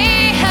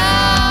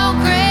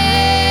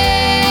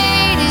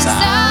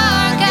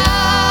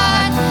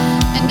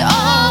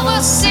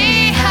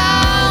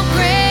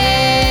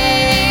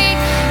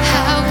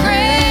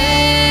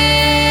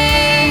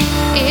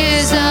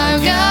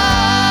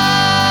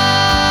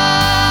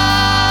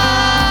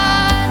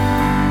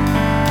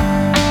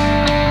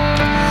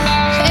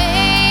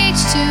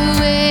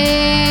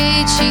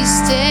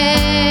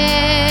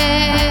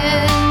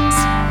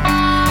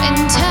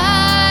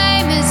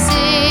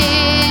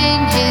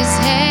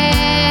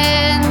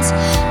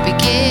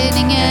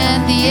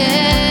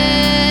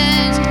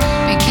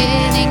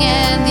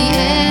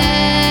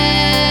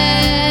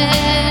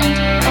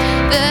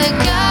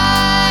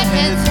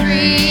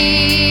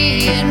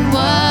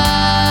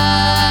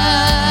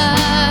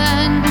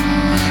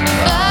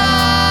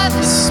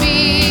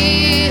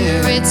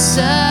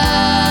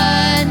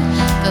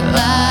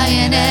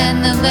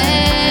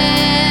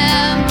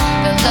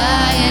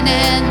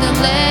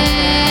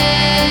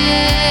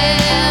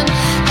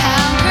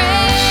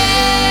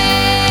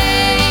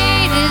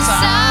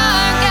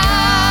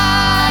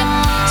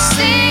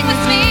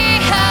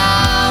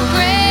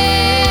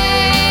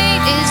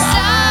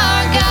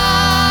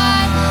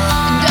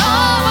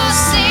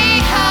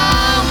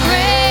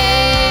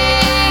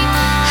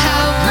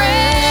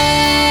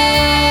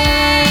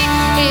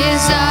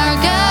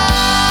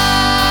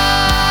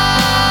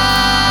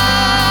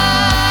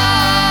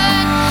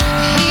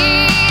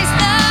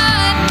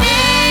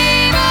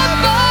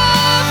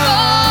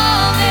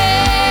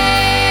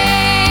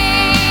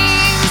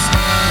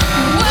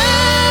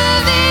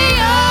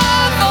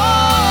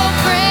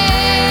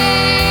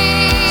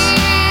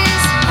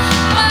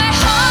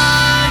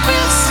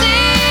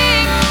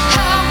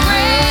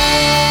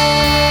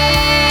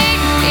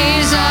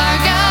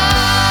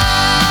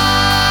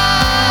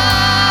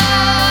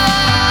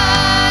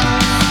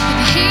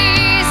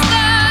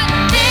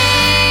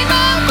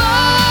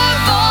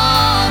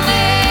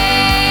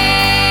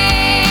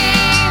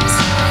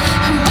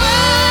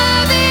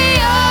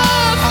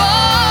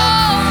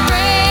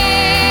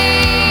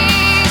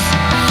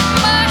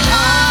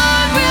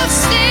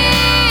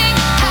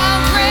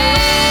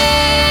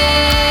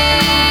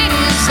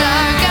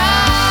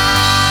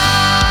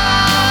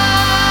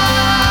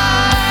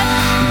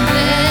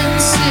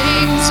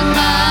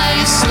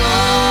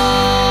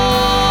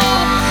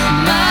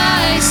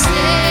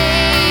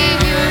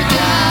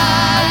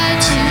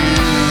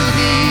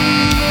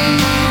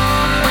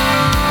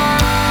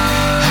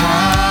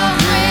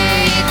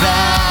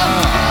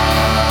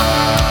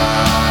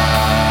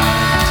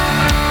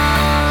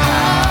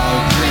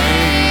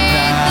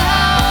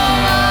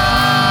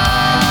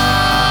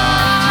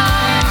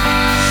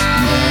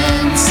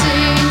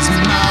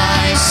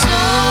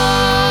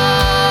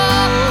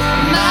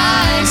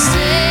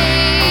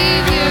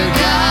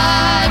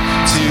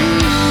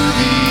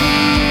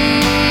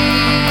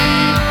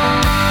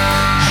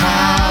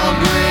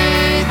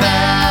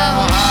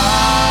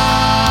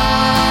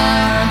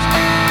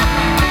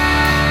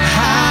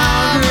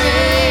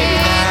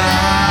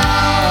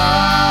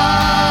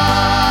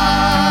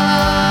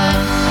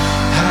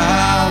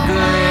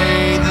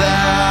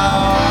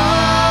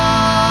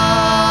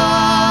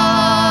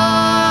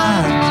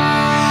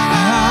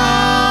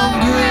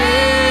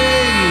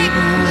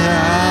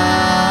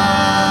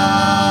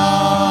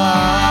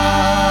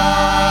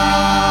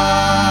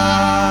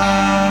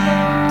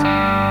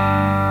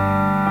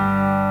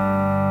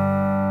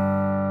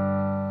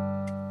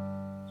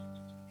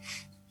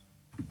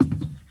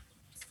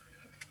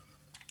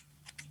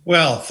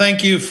Well,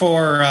 thank you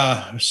for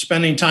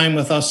spending time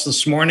with us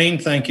this morning.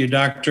 Thank you,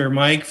 Dr.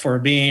 Mike, for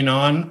being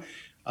on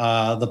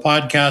the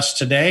podcast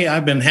today.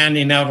 I've been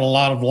handing out a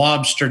lot of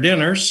lobster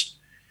dinners.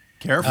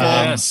 Careful.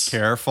 Yes.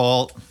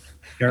 Careful.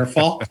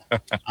 Careful.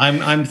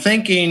 I'm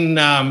thinking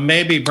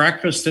maybe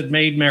breakfast at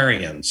Maid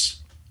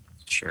Marian's.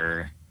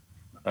 Sure.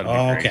 That'd be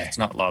great. Okay. It's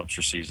not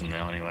lobster season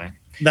now anyway.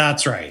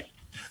 That's right.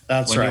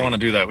 That's When right. you want to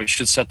do that, we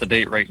should set the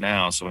date right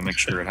now so we make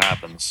sure it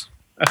happens.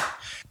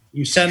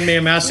 You send me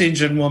a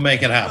message and we'll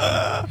make it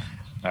happen.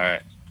 All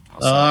right.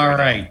 All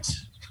right.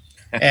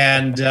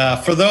 And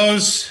for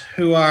those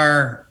who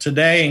are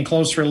today in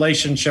close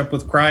relationship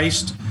with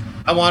Christ,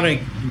 I want to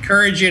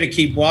encourage you to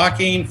keep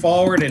walking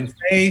forward in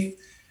faith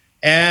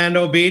and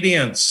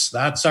obedience.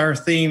 That's our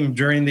theme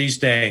during these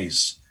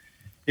days.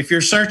 If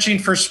you're searching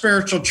for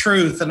spiritual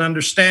truth and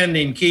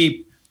understanding,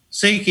 keep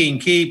seeking,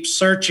 keep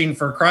searching,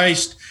 for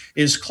Christ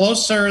is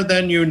closer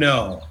than you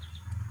know.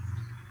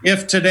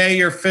 If today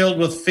you're filled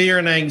with fear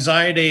and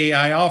anxiety,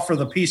 I offer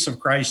the peace of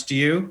Christ to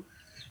you.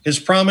 His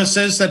promise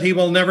is that he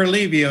will never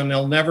leave you and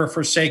he'll never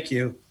forsake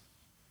you.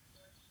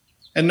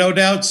 And no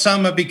doubt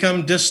some have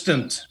become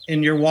distant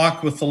in your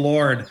walk with the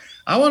Lord.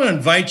 I want to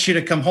invite you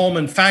to come home.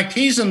 In fact,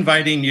 he's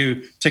inviting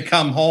you to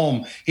come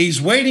home.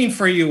 He's waiting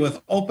for you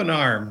with open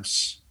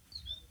arms.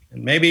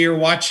 And maybe you're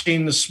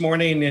watching this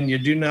morning and you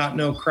do not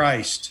know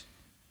Christ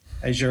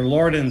as your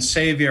Lord and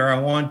Savior. I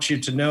want you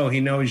to know he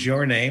knows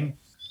your name.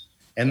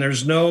 And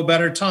there's no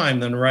better time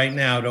than right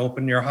now to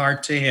open your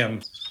heart to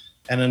him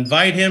and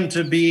invite him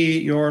to be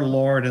your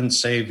Lord and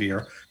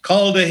Savior.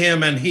 Call to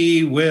him and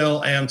he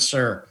will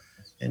answer,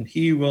 and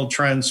he will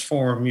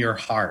transform your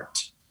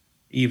heart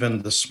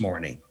even this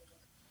morning.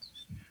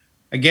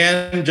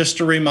 Again, just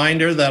a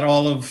reminder that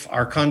all of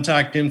our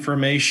contact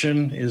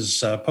information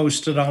is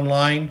posted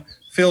online.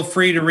 Feel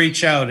free to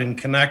reach out and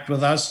connect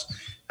with us.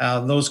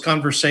 Those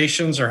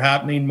conversations are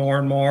happening more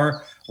and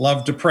more.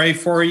 Love to pray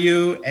for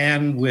you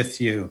and with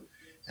you.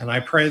 And I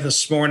pray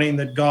this morning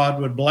that God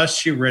would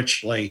bless you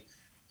richly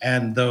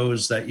and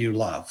those that you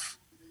love.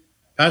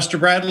 Pastor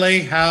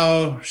Bradley,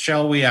 how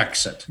shall we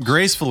exit?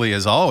 Gracefully,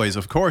 as always,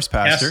 of course,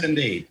 Pastor. Yes,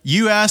 indeed.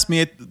 You asked me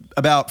at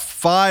about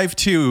 5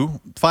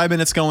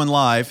 minutes going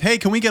live, hey,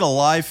 can we get a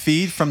live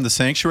feed from the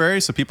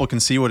sanctuary so people can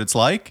see what it's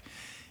like?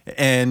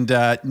 And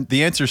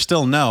the answer is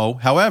still no.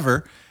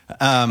 However,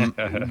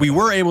 we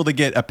were able to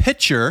get a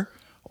picture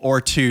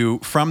or two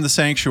from the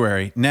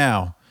sanctuary.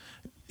 Now,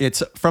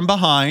 it's from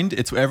behind.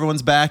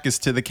 Everyone's back is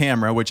to the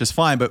camera, which is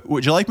fine. But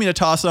would you like me to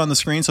toss it on the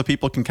screen so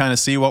people can kind of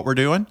see what we're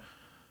doing?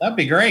 That'd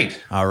be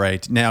great. All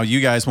right. Now,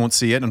 you guys won't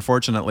see it,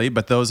 unfortunately,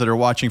 but those that are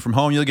watching from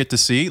home, you'll get to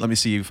see. Let me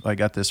see if I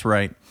got this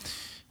right.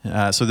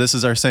 So this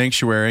is our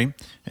sanctuary,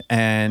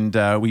 and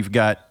we've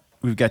got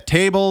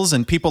tables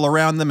and people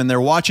around them, and they're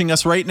watching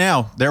us right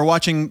now. They're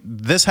watching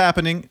this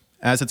happening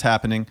as it's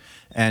happening,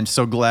 and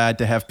so glad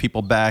to have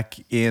people back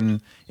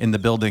in the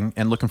building,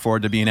 and looking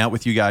forward to being out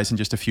with you guys in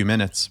just a few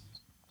minutes.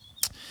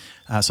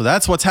 So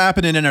that's what's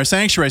happening in our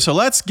sanctuary. So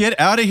let's get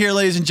out of here,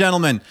 ladies and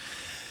gentlemen.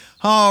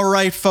 All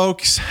right,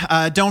 folks,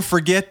 don't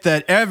forget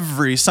that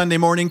every Sunday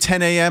morning,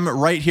 10 a.m.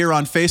 right here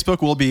on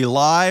Facebook, we'll be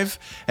live,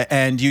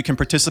 and you can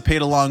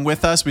participate along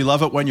with us. We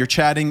love it when you're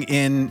chatting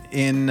in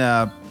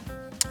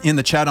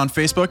the chat on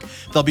Facebook.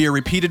 There'll be a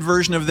repeated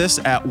version of this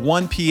at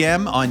 1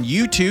 p.m. on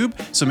YouTube.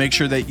 So make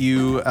sure that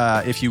you,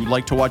 if you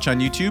like to watch on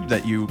YouTube,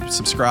 that you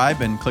subscribe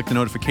and click the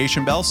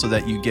notification bell so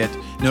that you get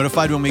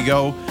notified when we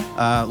go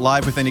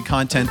live with any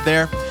content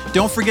there.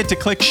 Don't forget to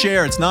click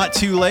share. It's not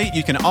too late.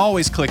 You can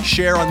always click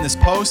share on this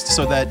post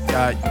so that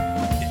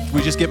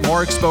we just get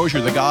more exposure.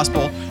 The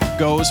gospel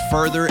goes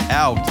further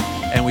out,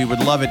 and we would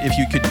love it if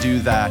you could do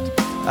that.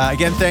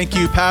 Again, thank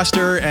you,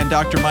 Pastor and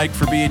Dr. Mike,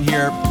 for being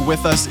here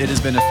with us. It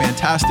has been a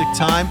fantastic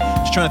time.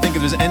 Just trying to think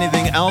if there's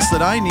anything else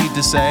that I need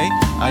to say.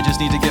 I just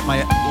need to get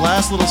my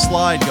last little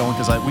slide going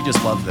because we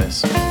just love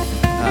this.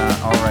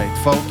 All right,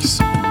 folks.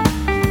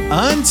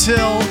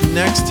 Until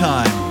next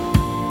time,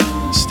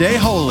 stay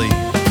holy,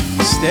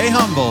 stay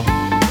humble,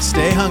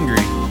 stay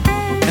hungry,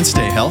 and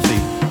stay healthy.